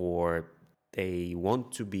 or they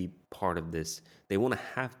want to be part of this. They want to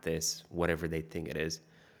have this, whatever they think it is,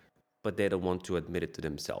 but they don't want to admit it to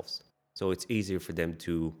themselves. So it's easier for them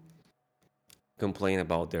to complain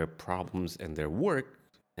about their problems and their work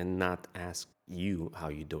and not ask you how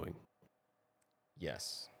you're doing.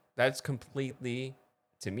 Yes, that's completely,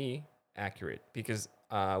 to me, accurate because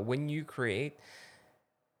when you create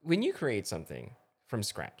something from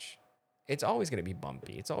scratch, it's always going to be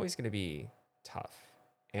bumpy. It's always going to be tough.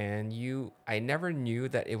 And I never knew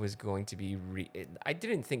that it was going to be I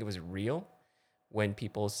didn't think it was real when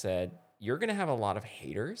people said, you're gonna have a lot of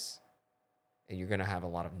haters, and you're gonna have a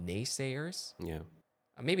lot of naysayers. Yeah.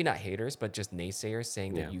 Maybe not haters, but just naysayers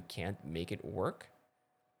saying that Yeah. you can't make it work.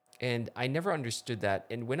 And I never understood that.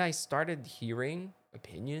 And when I started hearing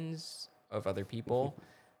opinions of other people,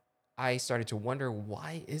 I started to wonder,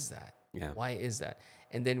 why is that? Yeah. Why is that?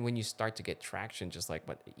 And then when you start to get traction, just like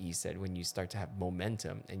what E said, when you start to have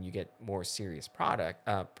momentum and you get more serious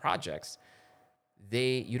projects,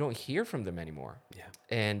 you don't hear from them anymore. Yeah.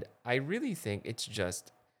 And I really think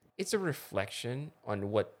it's a reflection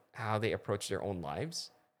on how they approach their own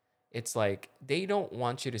lives. It's like they don't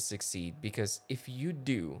want you to succeed, because if you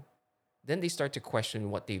do, then they start to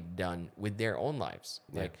question what they've done with their own lives.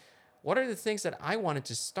 Yeah. Like, what are the things that I wanted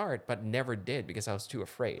to start but never did because I was too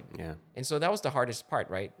afraid? Yeah. And so that was the hardest part,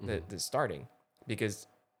 right? The starting, because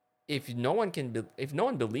if no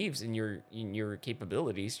one believes in your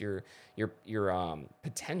capabilities, your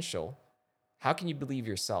potential, how can you believe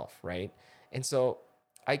yourself, right? And so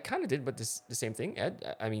I kind of did, but the same thing,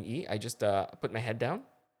 Ed. I mean, E. I just put my head down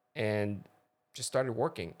and just started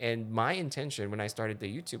working. And my intention when I started the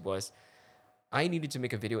YouTube was I needed to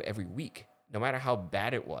make a video every week, no matter how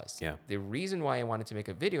bad it was. Yeah. The reason why I wanted to make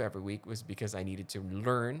a video every week was because I needed to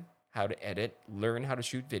learn how to edit, learn how to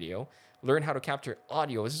shoot video, learn how to capture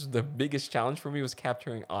audio. This is the biggest challenge for me, was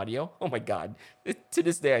capturing audio. Oh my God. To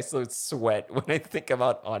this day, I still sweat when I think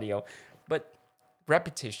about audio. But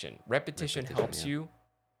repetition helps yeah. you.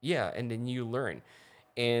 Yeah, and then you learn.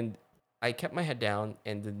 And I kept my head down,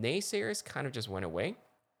 and the naysayers kind of just went away.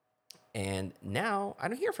 And now I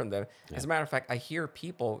don't hear from them. As a matter of fact, I hear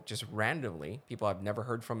people just randomly, people I've never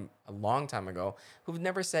heard from a long time ago, who've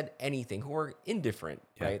never said anything, who are indifferent,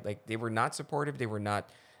 right? Like they were not supportive, they were not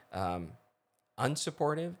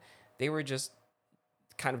unsupportive, they were just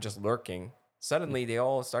kind of just lurking. Suddenly, they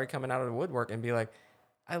all started coming out of the woodwork and be like,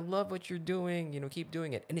 I love what you're doing, keep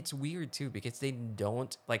doing it. And it's weird too, because they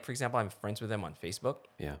don't, like, for example, I'm friends with them on Facebook.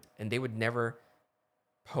 Yeah. And they would never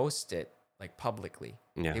post it like publicly.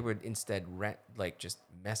 Yeah. They would instead just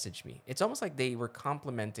message me. It's almost like they were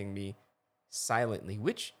complimenting me silently,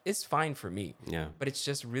 which is fine for me. Yeah. But it's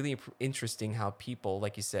just really interesting how people,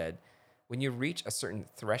 like you said, when you reach a certain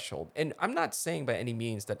threshold, and I'm not saying by any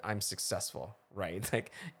means that I'm successful, right?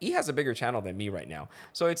 Like, E has a bigger channel than me right now.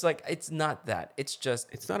 So it's like, it's not that. It's just,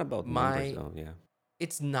 It's not about numbers though. Yeah.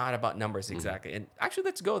 it's not about numbers exactly. And actually,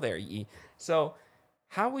 let's go there, E. So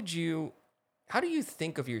how do you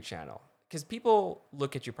think of your channel? Because people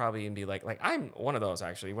look at you probably and be like I'm one of those,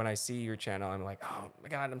 actually. When I see your channel, I'm like, oh my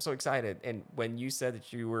God, I'm so excited. And when you said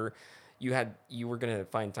that you were gonna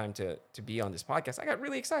find time to be on this podcast, I got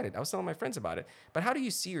really excited. I was telling my friends about it. But how do you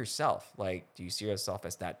see yourself? Like, do you see yourself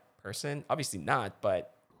as that person? Obviously not,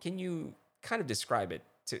 but can you kind of describe it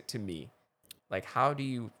to me? Like, how do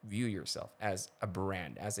you view yourself as a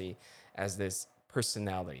brand, as this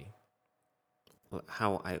personality?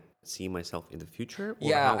 How I see myself in the future, or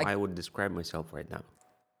Yeah, how I would describe myself right now.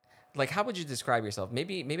 Like, how would you describe yourself?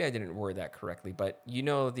 Maybe I didn't word that correctly, but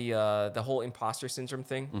the whole imposter syndrome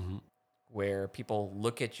thing, where people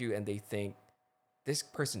look at you and they think, this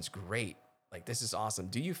person's great, like, this is awesome.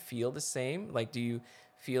 Do you feel the same? Like, do you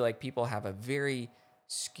feel like people have a very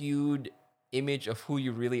skewed image of who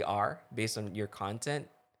you really are based on your content?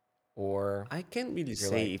 Or I can't really you're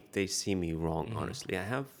say like, if they see me wrong, honestly. I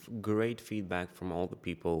have great feedback from all the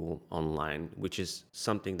people online, which is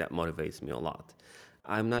something that motivates me a lot.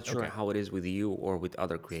 I'm not sure Okay. how it is with you or with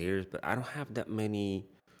other creators, but I don't have that many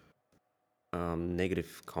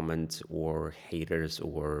negative comments or haters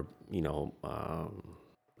or,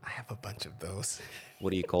 I have a bunch of those.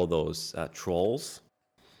 what do you call those? Trolls?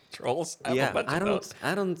 Trolls? I have a Yeah, bunch of those.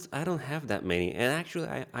 I don't have that many. And actually,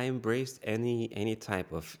 I embraced any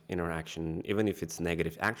type of interaction, even if it's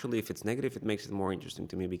negative. Actually, if it's negative, it makes it more interesting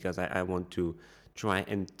to me, because I want to try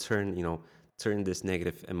and turn this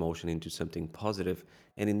negative emotion into something positive.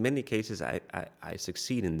 And in many cases, I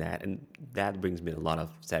succeed in that, and that brings me a lot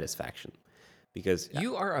of satisfaction, because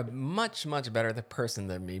You are a much, much better person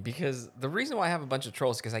than me, because the reason why I have a bunch of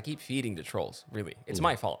trolls is because I keep feeding the trolls, really. It's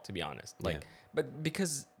my fault, to be honest. Like, but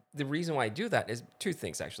because the reason why I do that is two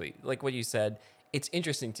things, actually. Like what you said, it's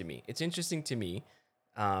interesting to me. It's interesting to me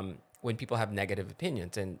when people have negative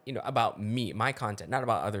opinions and, about me, my content, not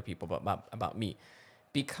about other people, but about me.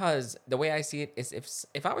 Because the way I see it is,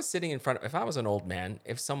 if I was sitting if I was an old man,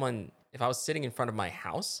 if I was sitting in front of my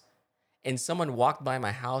house and someone walked by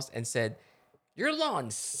my house and said, your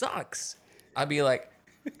lawn sucks, I'd be like,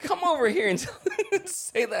 come over here and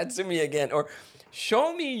say that to me again, or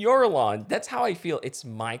show me your lawn. That's how I feel. It's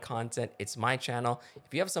my content. It's my channel.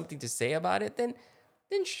 If you have something to say about it, then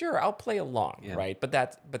then sure, I'll play along, Yeah. right? But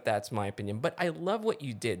that's my opinion. But I love what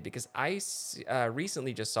you did because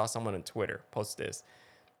recently just saw someone on Twitter post this,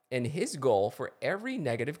 and his goal for every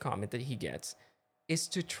negative comment that he gets is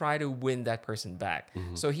to try to win that person back.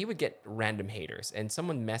 Hmm. So he would get random haters, and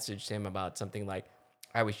someone messaged him about something like,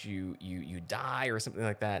 "I wish you die" or something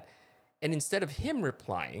like that. And instead of him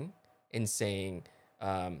replying and saying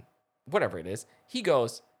um, whatever it is, he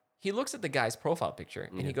looks at the guy's profile picture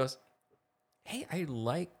and he Yeah. goes, "Hey, I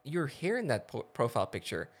like your hair in that profile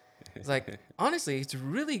picture." It's like, honestly, it's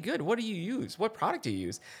really good. What do you use? What product do you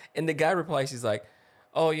use? And the guy replies, he's like,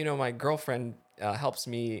 "Oh, my girlfriend helps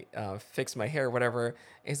me fix my hair, whatever." And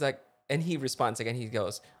he's like, and he responds again. He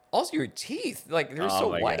goes, "Also, your teeth, like they're Oh so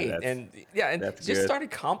my God, white." And yeah, and that's just good. started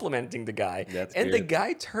complimenting the guy. That's And the good.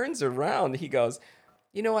 guy turns around. He goes,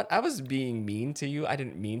 "You know what? I was being mean to you. I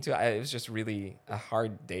didn't mean to. It was just really a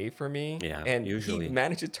hard day for me." Yeah. And he Usually,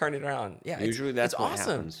 managed to turn it around. Yeah, usually it's that's what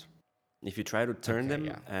awesome. happens. If you try to turn Okay, them,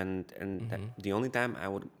 yeah. the only time I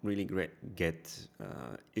would really get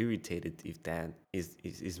irritated if that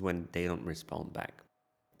is when they don't respond back,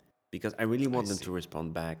 because I really I want them to see.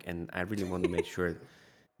 respond back, and I really want to make sure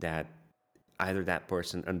that either that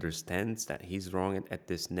person understands that he's wrong at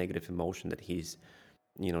this negative emotion that he's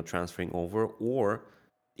transferring over, or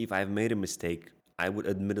if I've made a mistake, I would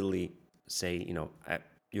admittedly say,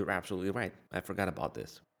 you're absolutely right, I forgot about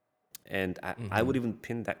this. And I Mm-hmm. would even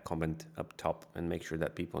pin that comment up top and make sure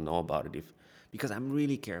that people know about it, if because I'm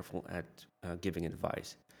really careful at giving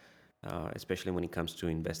advice, especially when it comes to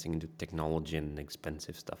investing into technology and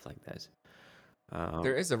expensive stuff like this.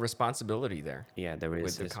 There is a responsibility there Yeah, there with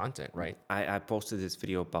is the this. content, right? I posted this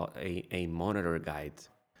video about a monitor guide,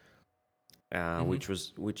 Mm-hmm. which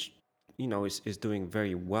is doing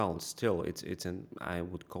very well still. It's an, I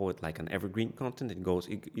would call it like an evergreen content.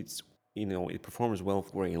 It's it performs well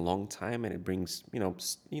for a long time, and it brings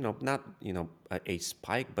not a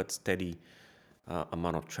spike, but steady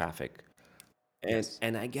amount of traffic. and Yes.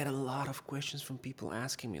 and I get a lot of questions from people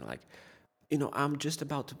asking me like, I'm just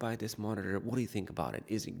about to buy this monitor. What do you think about it?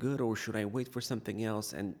 Is it good, or should I wait for something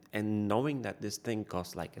else? And knowing that this thing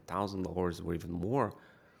costs like $1,000 or even more,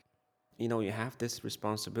 you have this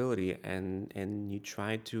responsibility, and you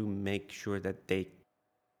try to make sure that they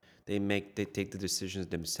take the decisions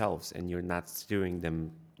themselves, and you're not steering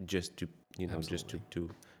them just to just to Absolutely. to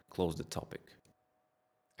close the topic.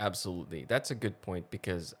 Absolutely. That's a good point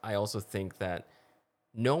because I also think that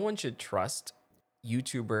no one should trust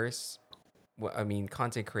YouTubers, I mean,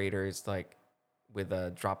 content creators, like with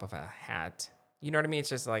a drop of a hat. You know what I mean? It's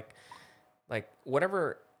just like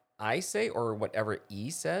whatever I say or whatever E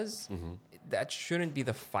says, Hmm. that shouldn't be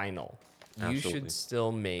the final. You should Absolutely.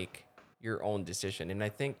 still make your own decision. And I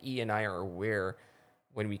think E and I are aware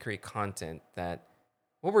when we create content that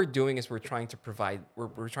what we're doing is we're trying to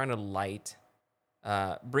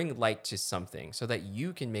bring light to something so that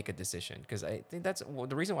you can make a decision. Because I think that's well,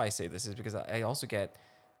 the reason why I say this is because I also get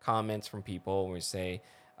comments from people who say,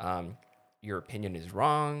 your opinion is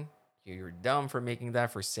wrong. You're dumb for making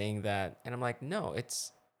that, for saying that. And I'm like, no,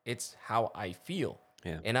 it's how I feel.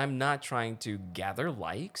 Yeah. And I'm not trying to gather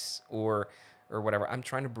likes or whatever. I'm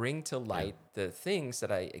trying to bring to Yeah. light the things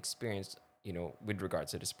that I experienced, with regards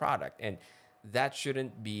to this product. And that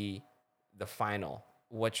shouldn't be the final.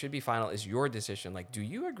 What should be final is your decision. Like, do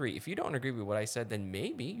you agree? If you don't agree with what I said, then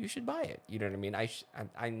maybe you should buy it. You know what I mean?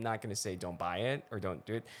 I'm not going to say don't buy it or don't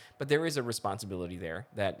do it, but there is a responsibility there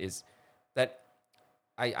that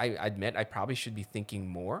I admit I probably should be thinking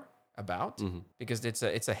more about Hmm. because it's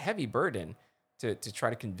a heavy burden to try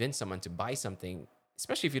to convince someone to buy something,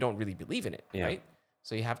 especially if you don't really believe in it, Yeah. right?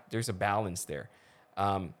 So there's a balance there.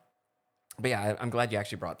 Um, but yeah, I'm glad you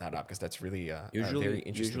actually brought that up because that's really a very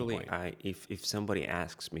interesting Usually, point. if somebody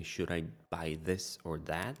asks me, should I buy this or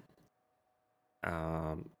that,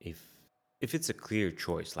 if it's a clear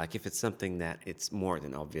choice, like if it's something that it's more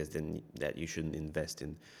than obvious, then that you shouldn't invest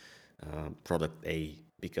in product A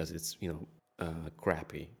because it's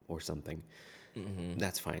crappy or something, Hmm.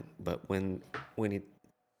 that's fine. But when it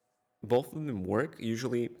both of them work,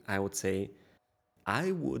 usually I would say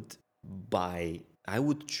I would I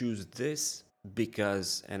would choose this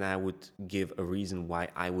because, and I would give a reason why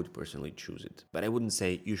I would personally choose it. But I wouldn't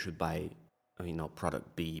say you should buy,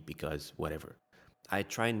 product B because whatever. I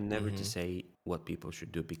try never to Hmm. say what people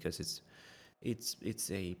should do because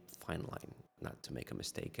it's a fine line not to make a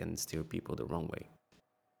mistake and steer people the wrong way.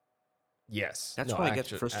 Yes. That's No, why I get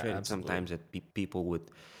actually, frustrated absolutely. sometimes at people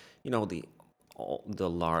with, the all the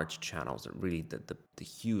large channels, that really the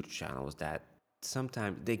huge channels that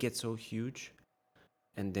sometimes they get so huge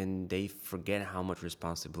and then they forget how much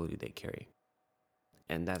responsibility they carry.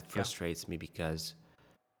 And that Yeah. frustrates me because,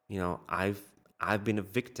 I've been a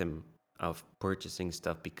victim of purchasing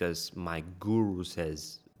stuff because my guru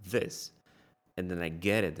says this, and then I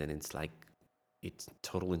get it, and it's like it's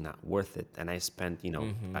totally not worth it. And I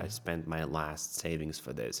Mm-hmm. spent my last savings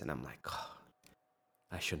for this, and I'm like, oh,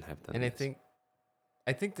 I shouldn't have done And this.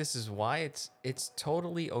 I think this is why it's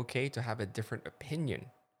totally okay to have a different opinion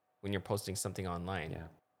when you're posting something online Yeah,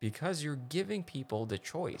 because you're giving people the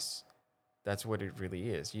choice. That's what it really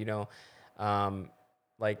is. Um,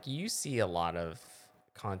 like you see a lot of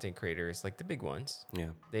content creators, like the big ones. yeah,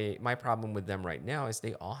 My problem with them right now is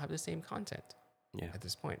they all have the same content yeah, at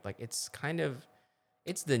this point. Like it's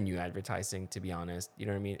the new advertising, to be honest. You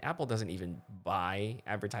know what I mean? Apple doesn't even buy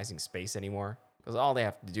advertising space anymore because all they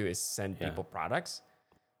have to do is send yeah. people products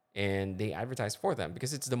and they advertise for them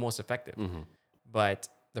because it's the most effective. Hmm. But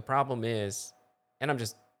the problem is, and I'm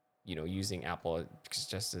just, using Apple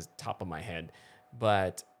just as top of my head,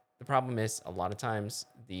 but the problem is a lot of times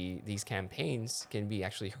these campaigns can be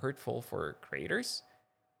actually hurtful for creators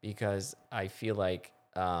because I feel like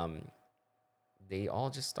they all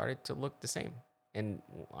just started to look the same. And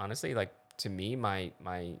honestly, like to me, my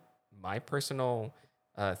personal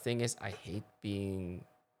thing is I hate being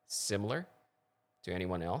similar to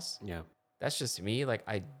anyone else. Yeah, That's just me. Like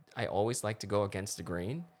I always like to go against the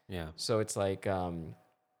grain. yeah, So it's like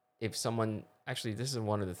if someone actually this is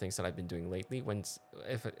one of the things that I've been doing lately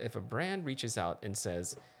if a brand reaches out and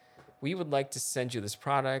says, "We would like to send you this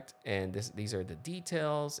product and these are the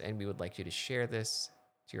details and we would like you to share this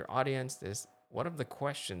to your audience." This one of the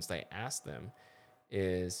questions that I ask them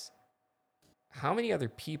is how many other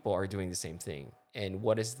people are doing the same thing and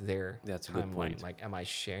what is their that's a good timeline? point. Like am I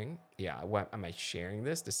sharing am I sharing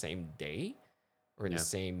this the same day or in the Yeah,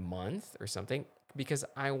 same month or something? Because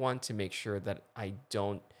I want to make sure that I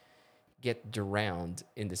don't get drowned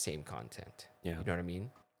in the same content. yeah, You know what I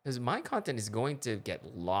mean? Because my content is going to get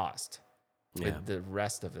lost yeah. with the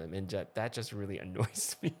rest of them, and that just really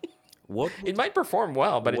annoys me. What It would might perform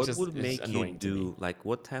well, but it what just would is make you annoying to me. do like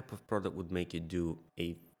what type of product would make you do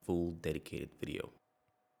a full dedicated video?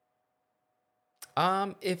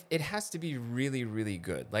 If it has to be really, really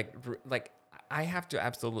good, like I have to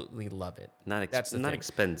absolutely love it. That's the Not thing.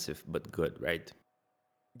 expensive, but good, right?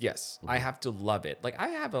 Yes, I Hmm. have to love it. Like I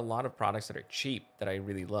have a lot of products that are cheap that I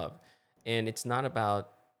really love, and it's not about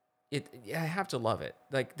it. I have to love it.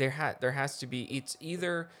 Like there has to be. It's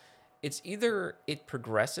either it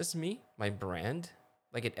progresses me, my brand,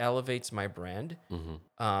 like it elevates my brand. Hmm.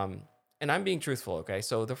 Um, and I'm being truthful. Okay,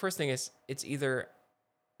 so the first thing is it's either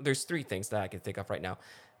there's three things that I can think of right now.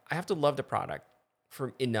 I have to love the product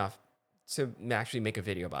for enough to actually make a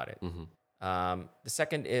video about it. Hmm. The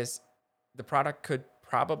second is the product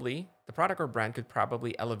or brand could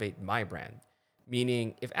probably elevate my brand.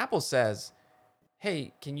 Meaning, if Apple says,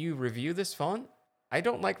 "Hey, can you review this phone?" I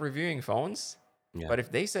don't like reviewing phones, Yeah. but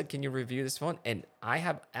if they said, "Can you review this phone?" and I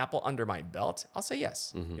have Apple under my belt, I'll say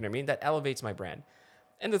yes. Hmm. You know what I mean? That elevates my brand.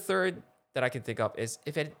 And the third that I can think of is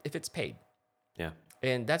if it's paid. Yeah.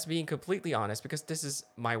 And that's being completely honest because this is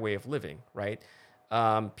my way of living, right?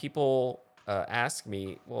 People ask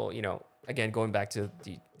me, well, again, going back to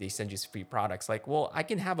they send you free products, like, well, I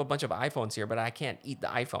can have a bunch of iPhones here, but I can't eat the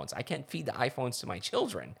iPhones. I can't feed the iPhones to my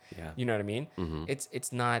children. Yeah. You know what I mean? Hmm.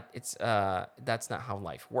 It's not it's that's not how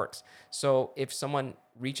life works. So if someone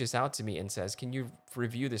reaches out to me and says, "Can you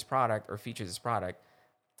review this product or feature this product?"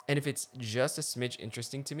 and if it's just a smidge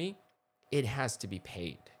interesting to me, it has to be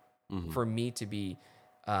paid Hmm. for me to be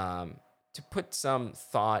to put some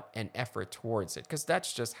thought and effort towards it because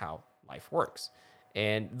that's just how life works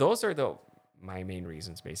and those are the my main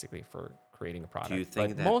reasons basically for creating a Do you product think but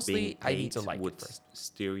that being mostly I need paid to like it would first.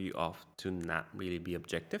 steer you off to not really be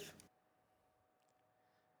objective?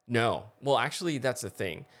 No, well actually that's the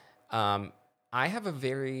thing. um, I have a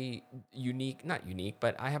very unique not unique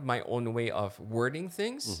but I have my own way of wording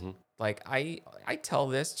things. Hmm. Like I tell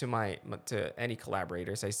this to to any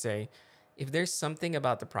collaborators. I say if there's something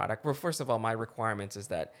about the product, well first of all my requirements is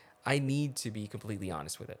that I need to be completely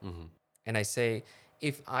honest with it. Hmm. And I say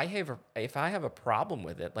if I have a problem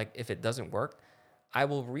with it, like if it doesn't work, I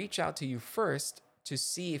will reach out to you first to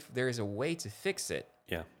see if there is a way to fix it.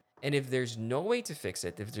 Yeah. And if there's no way to fix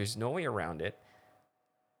it, if there's no way around it,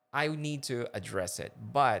 I need to address it,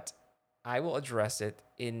 but I will address it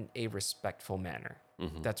in a respectful manner.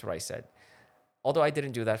 Hmm. That's what I said. Although I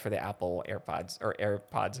didn't do that for the Apple AirPods or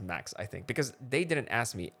AirPods Max, I think, because they didn't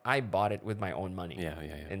ask me. I bought it with my own money. Yeah. Yeah.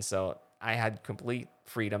 Yeah. And so I had complete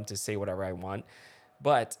freedom to say whatever I want.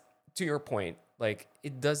 But to your point, like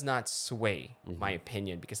it does not sway my Hmm.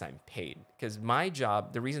 opinion because I'm paid. Because my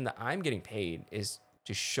job, the reason that I'm getting paid is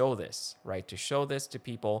to show this, right? To show this to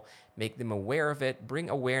people, make them aware of it, bring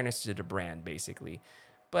awareness to the brand, basically.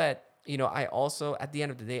 But I also, at the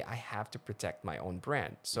end of the day, I have to protect my own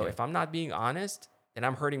brand. So Yeah. if I'm not being honest, then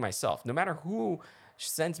I'm hurting myself. No matter who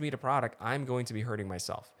sends me the product, I'm going to be hurting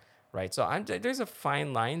myself, right? So there's a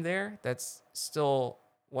fine line there. That's still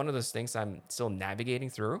one of those things I'm still navigating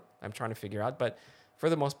through. I'm trying to figure out. But for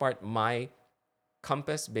the most part, my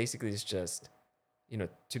compass basically is just,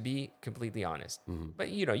 to be completely honest. Mhm. But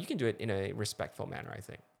you can do it in a respectful manner, I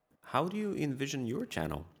think. How do you envision your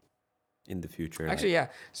channel in the future? Like, Actually, yeah.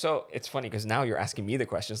 So it's funny because now you're asking me the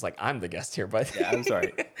questions like I'm the guest here, but yeah, I'm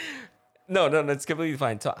sorry. no, it's completely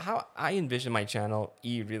fine. So how I envision my channel,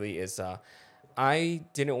 really is I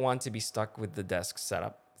didn't want to be stuck with the desk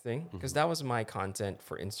setup thing because that was my content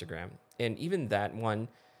for Instagram. And even that one,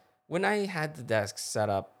 when I had the desk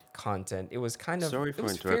setup content, it was Sorry it for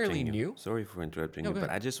was fairly interrupting you. new. Sorry for interrupting No, you, go but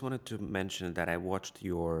ahead. I just wanted to mention that I watched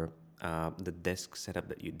your the desk setup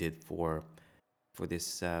that you did for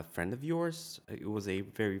this friend of yours. It was a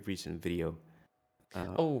very recent video. Uh,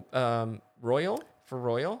 Oh, Royal for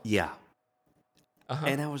Royal. yeah, Uh-huh.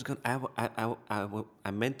 and I was gonna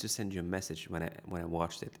I meant to send you a message when I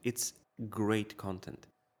watched it. It's great content.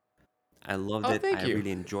 I loved Oh, it. I thank you.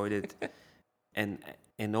 really enjoyed it. And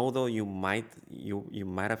and although you might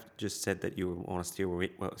have just said that you want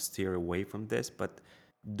to steer away from this, but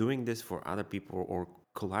doing this for other people or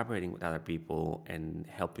collaborating with other people and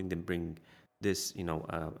helping them bring this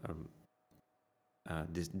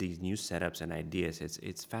these new setups and ideas,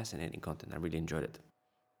 it's fascinating content. I really enjoyed it.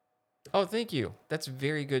 Oh, thank you. That's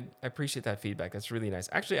very good. I appreciate that feedback. That's really nice.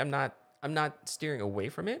 Actually, I'm not steering away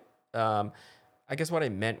from it. Um, I guess what I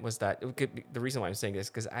meant was that it could be, the reason why I'm saying this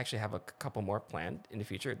because I actually have a couple more planned in the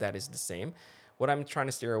future that is the same. What I'm trying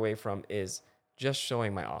to steer away from is just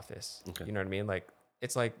showing my office. Okay. You know what I mean? Like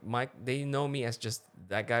it's like Mike, they know me as just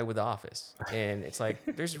that guy with the office. And it's like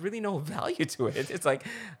there's really no value to it. It's like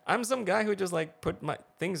I'm some guy who just like put my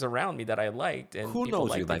things around me that I liked and Who people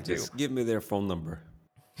knows you like them like too. this? Give me their phone number.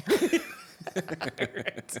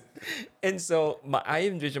 Right. And so I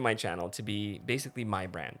envision my channel to be basically my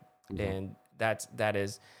brand, and that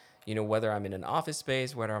is, whether I'm in an office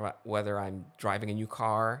space, whether I'm driving a new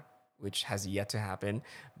car, which has yet to happen,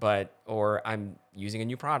 or I'm using a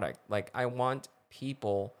new product. Like I want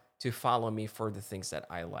people to follow me for the things that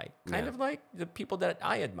I like, kind Yeah. of like the people that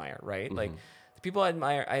I admire, right? Like the people I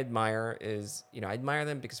admire is, I admire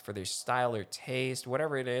them because for their style or taste,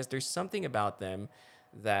 whatever it is, there's something about them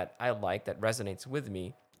that I like that resonates with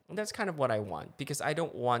me. And that's kind of what I want because I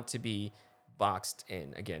don't want to be boxed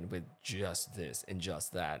in again with just this and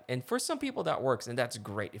just that. And for some people that works and that's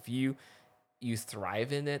great. If you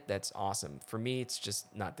thrive in it, that's awesome. For me, it's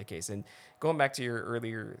just not the case. And going back to your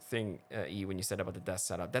earlier thing, E, when you said about the desk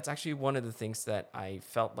setup, that's actually one of the things that I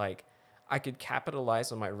felt like I could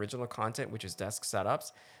capitalize on my original content, which is desk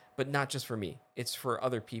setups, but not just for me. It's for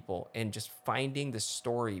other people and just finding the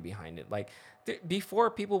story behind it. Like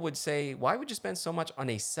before, people would say, "Why would you spend so much on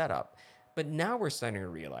a setup?" But now we're starting to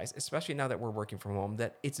realize, especially now that we're working from home,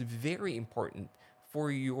 that it's very important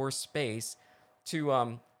for your space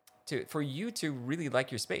to for you to really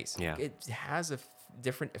like your space. Yeah. It has a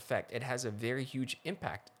different effect. It has a very huge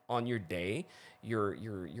impact on your day,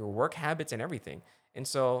 your work habits and everything. And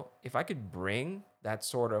so if I could bring that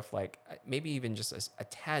sort of like maybe even just a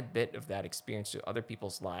tad bit of that experience to other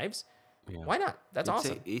people's lives, Yeah. why not? That's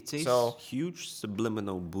awesome. It's a So huge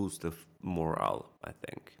subliminal boost of morale, I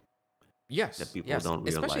think, that yes, people yes, don't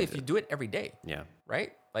especially realize if you it. do it every day, Yeah.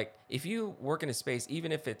 right? Like if you work in a space,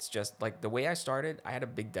 even if it's just like the way I started, I had a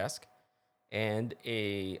big desk and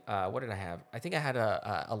a what did I have? I think I had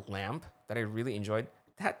a lamp that I really enjoyed.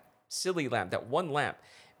 That silly lamp, that one lamp,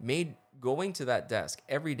 made going to that desk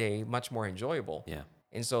every day much more enjoyable. Yeah.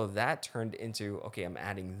 And so that turned into okay, I'm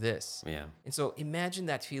adding this. Yeah. And so imagine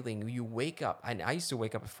that feeling. You wake up, and I used to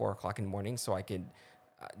wake up at 4 o'clock in the morning so I could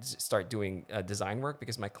start doing design work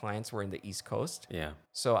because my clients were in the East Coast. Yeah.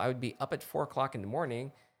 So I would be up at 4 o'clock in the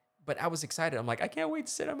morning, but I was excited. I'm like, I can't wait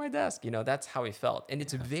to sit at my desk. That's how I felt. And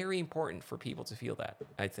it's very important for people to feel that,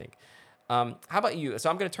 I think. How about you? So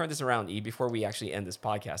I'm going to turn this around, E, before we actually end this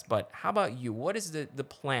podcast. But how about you? What is the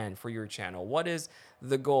plan for your channel? What is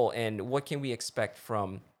the goal? And what can we expect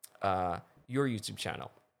from your YouTube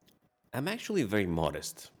channel? I'm actually very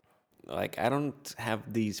modest. Like I don't have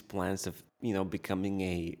these plans of, becoming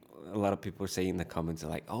a lot of people say in the comments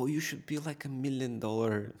like, "Oh, you should be like $1 million,"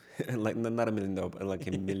 like not $1 million, but like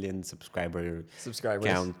a million subscriber Subscribers?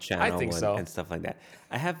 count I channel think so. and stuff like that.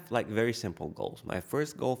 I have like very simple goals. My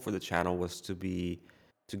first goal for the channel was to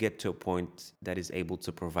get to a point that is able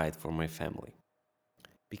to provide for my family.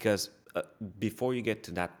 Because uh, before you get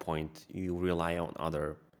to that point, you rely on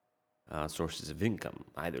other sources of income,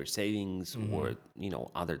 either savings Mm-hmm. or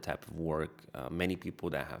other type of work. Many people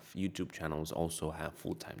that have YouTube channels also have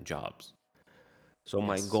full-time jobs. So Yes.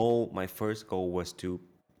 my first goal was to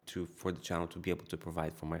for the channel to be able to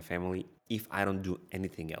provide for my family if I don't do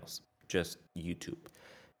anything else, just YouTube.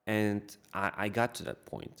 And I got to that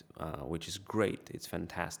point, which is great. It's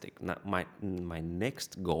fantastic. Not my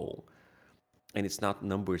next goal, and it's not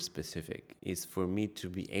number specific, is for me to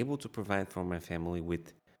be able to provide for my family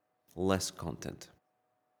with less content.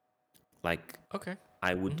 Like Okay.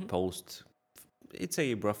 I would Mm-hmm. post, it's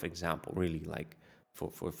a rough example, really, like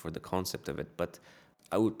for the concept of it, but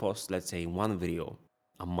I would post, let's say, one video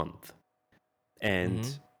a month, and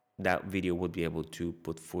Mm-hmm. that video would be able to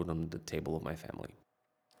put food on the table of my family.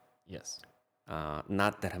 Yes.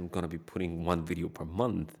 Not that I'm gonna be putting one video per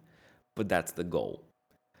month, but that's the goal.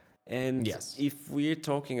 And Yes. if we're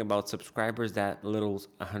talking about subscribers, that little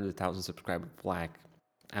 100,000 subscriber flag,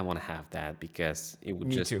 I want to have that because it would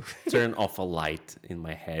Me just too. turn off a light in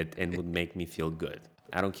my head and would make me feel good.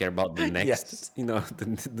 I don't care about the next, Yes.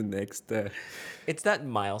 the next. It's that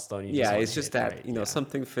milestone you just Yeah, want it's to just hit, that right? Yeah.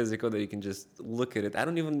 something physical that you can just look at it. I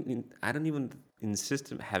don't even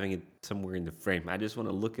insist on having it somewhere in the frame. I just want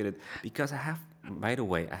to look at it because I have. By the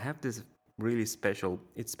way, I have this really special.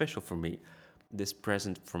 It's special for me. This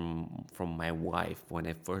present from my wife when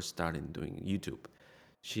I first started doing YouTube.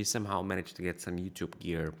 She somehow managed to get some YouTube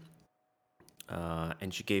gear,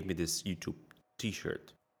 and she gave me this YouTube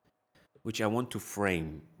T-shirt, which I want to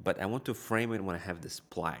frame. But I want to frame it when I have this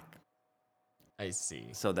plaque I see.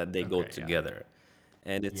 so that they go Okay. Yeah. together.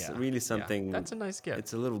 And it's Yeah. really Yeah. something, That's a nice gift.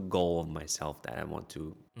 it's a little goal of myself that I want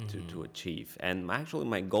Mm-hmm. to achieve. And actually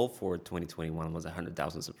my goal for 2021 was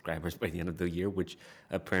 100,000 subscribers by the end of the year, which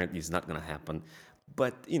apparently is not going to happen.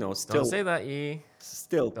 But Don't still say that, E.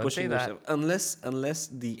 Don't say pushing that. myself, unless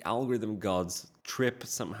the algorithm gods trip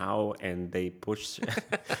somehow and they push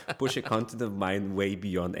push a content of mine way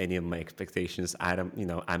beyond any of my expectations. I don't,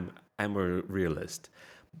 I'm a realist,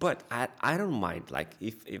 but I don't mind. Like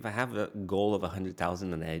if I have a goal of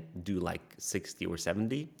 100,000 and I do like 60 or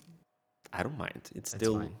 70, I don't mind. It's It's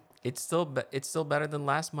still, fine. It's still better than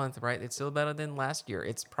last month, right? It's still better than last year.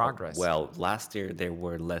 It's progress. well, last year there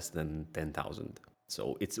were less than 10,000,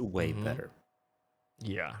 so it's way Mm-hmm. better.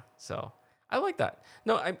 Yeah. So I like that.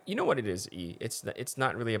 No, you know what it is, E. It's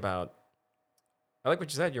not really about. I like what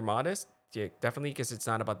you said. You're modest, yeah, definitely, because it's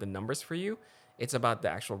not about the numbers for you. It's about the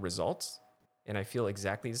actual results, and I feel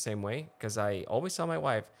exactly the same way. Because I always tell my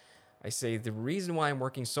wife, I say the reason why I'm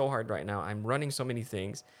working so hard right now, I'm running so many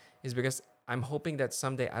things, is because I'm hoping that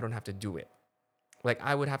someday I don't have to do it. Like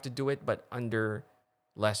I would have to do it, but under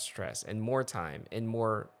less stress and more time and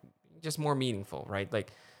more, just more meaningful, right?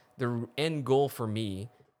 Like the end goal for me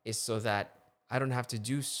is so that I don't have to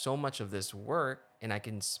do so much of this work and I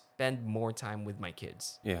can spend more time with my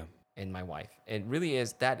kids Yeah, and my wife. It really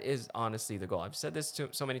is, that is honestly the goal. I've said this to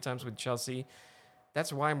so many times with Chelsea.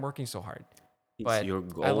 That's why I'm working so hard. is But your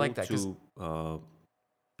I like goal that because to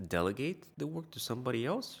delegate the work to somebody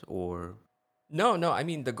else, or no, I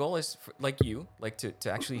mean the goal is for, like you, like to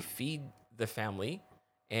actually feed the family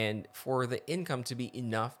and for the income to be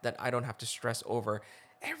enough that I don't have to stress over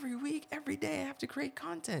every week, every day I have to create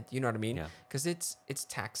content. You know what I mean? yeah, Because it's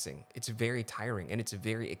taxing, it's very tiring, and it's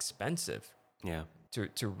very expensive yeah,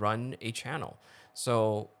 to run a channel.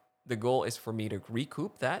 So the goal is for me to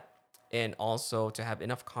recoup that and also to have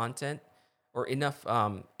enough content or enough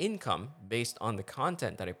income based on the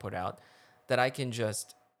content that I put out that I can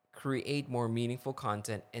just create more meaningful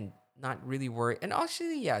content and not really worry. And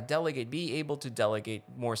actually, yeah, delegate, be able to delegate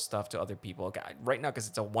more stuff to other people. Okay, right now, because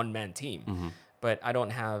it's a one man team, hmm. but I don't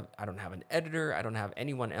have an editor. I don't have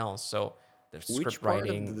anyone else. So the Which script part of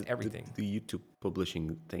writing, everything. the YouTube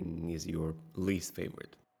publishing thing is your least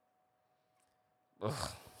favorite? Ugh,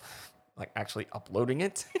 like actually uploading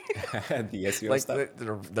it. The SEO Like stuff?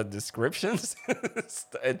 the descriptions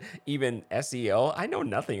and even SEO. I know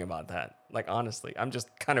nothing about that. Like honestly, I'm just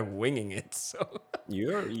kind of winging it. So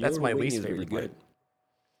that's Your my wing least is really favorite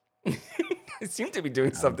part. good. I seem to be doing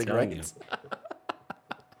I'm something telling you. right.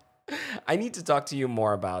 I need to talk to you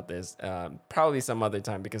more about this, probably some other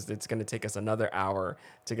time because it's going to take us another hour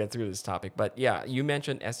to get through this topic. But yeah, you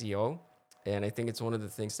mentioned SEO, and I think it's one of the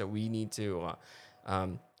things that we need to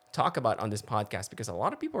talk about on this podcast because a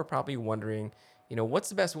lot of people are probably wondering, what's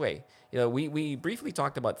the best way? We briefly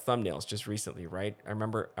talked about thumbnails just recently, right? I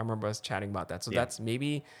remember us chatting about that. So Yeah, that's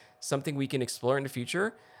maybe something we can explore in the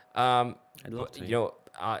future. Um, I'd love but to.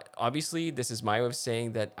 Yeah. obviously, this is my way of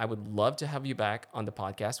saying that I would love to have you back on the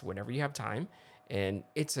podcast whenever you have time, And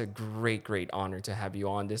it's a great honor to have you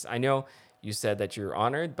on this. I know you said that you're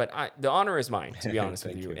honored, but the honor is mine, to be honest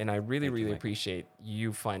with Thank you. you. And I really, Thank you, really Mike. appreciate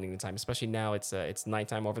you finding the time, especially now it's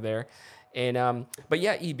nighttime over there. And but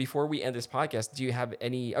yeah, E, before we end this podcast, do you have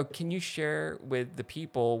any? Oh, can you share with the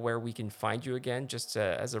people where we can find you again, just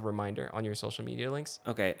as a reminder on your social media links?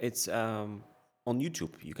 Okay, it's on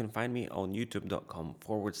YouTube. You can find me on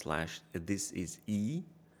youtube.com/this is E.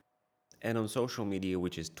 And on social media,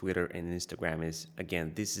 which is Twitter and Instagram, is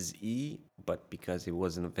again, this is E, but because it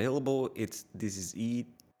wasn't available, it's this is E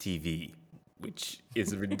TV, which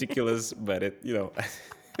is ridiculous, but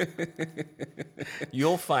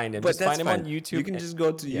You'll find him. but Just that's find him on fine. YouTube. You can just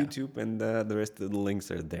go to yeah. YouTube and the rest of the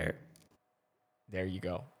links are there. There you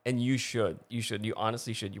go. And you should. You should. You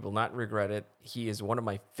honestly should. You will not regret it. He is one of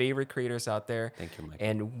my favorite creators out there. Thank you, Mike.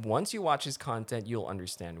 And once you watch his content, you'll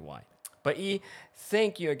understand why. But E,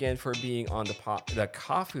 thank you again for being on the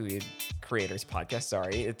Coffee Creators podcast.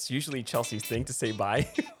 Sorry, it's usually Chelsea's thing to say bye,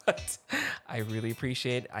 but I really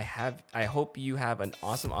appreciate it. I hope you have an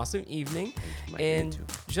awesome evening. Mike. You And too.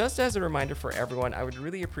 just as a reminder for everyone, I would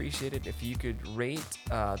really appreciate it if you could rate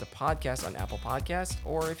the podcast on Apple Podcasts,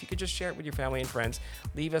 or if you could just share it with your family and friends.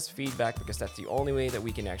 Leave us feedback, because that's the only way that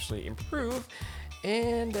we can actually improve.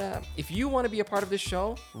 And if you want to be a part of this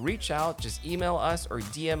show, reach out, just email us or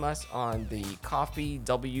DM us on the Coffee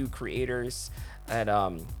W Creators at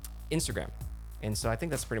Instagram. And so I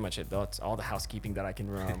think that's pretty much it. That's all the housekeeping that I can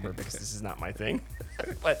remember, because this is not my thing.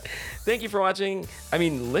 But thank you for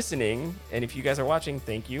listening. And if you guys are watching,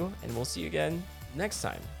 thank you. And we'll see you again next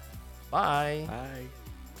time. Bye. Bye.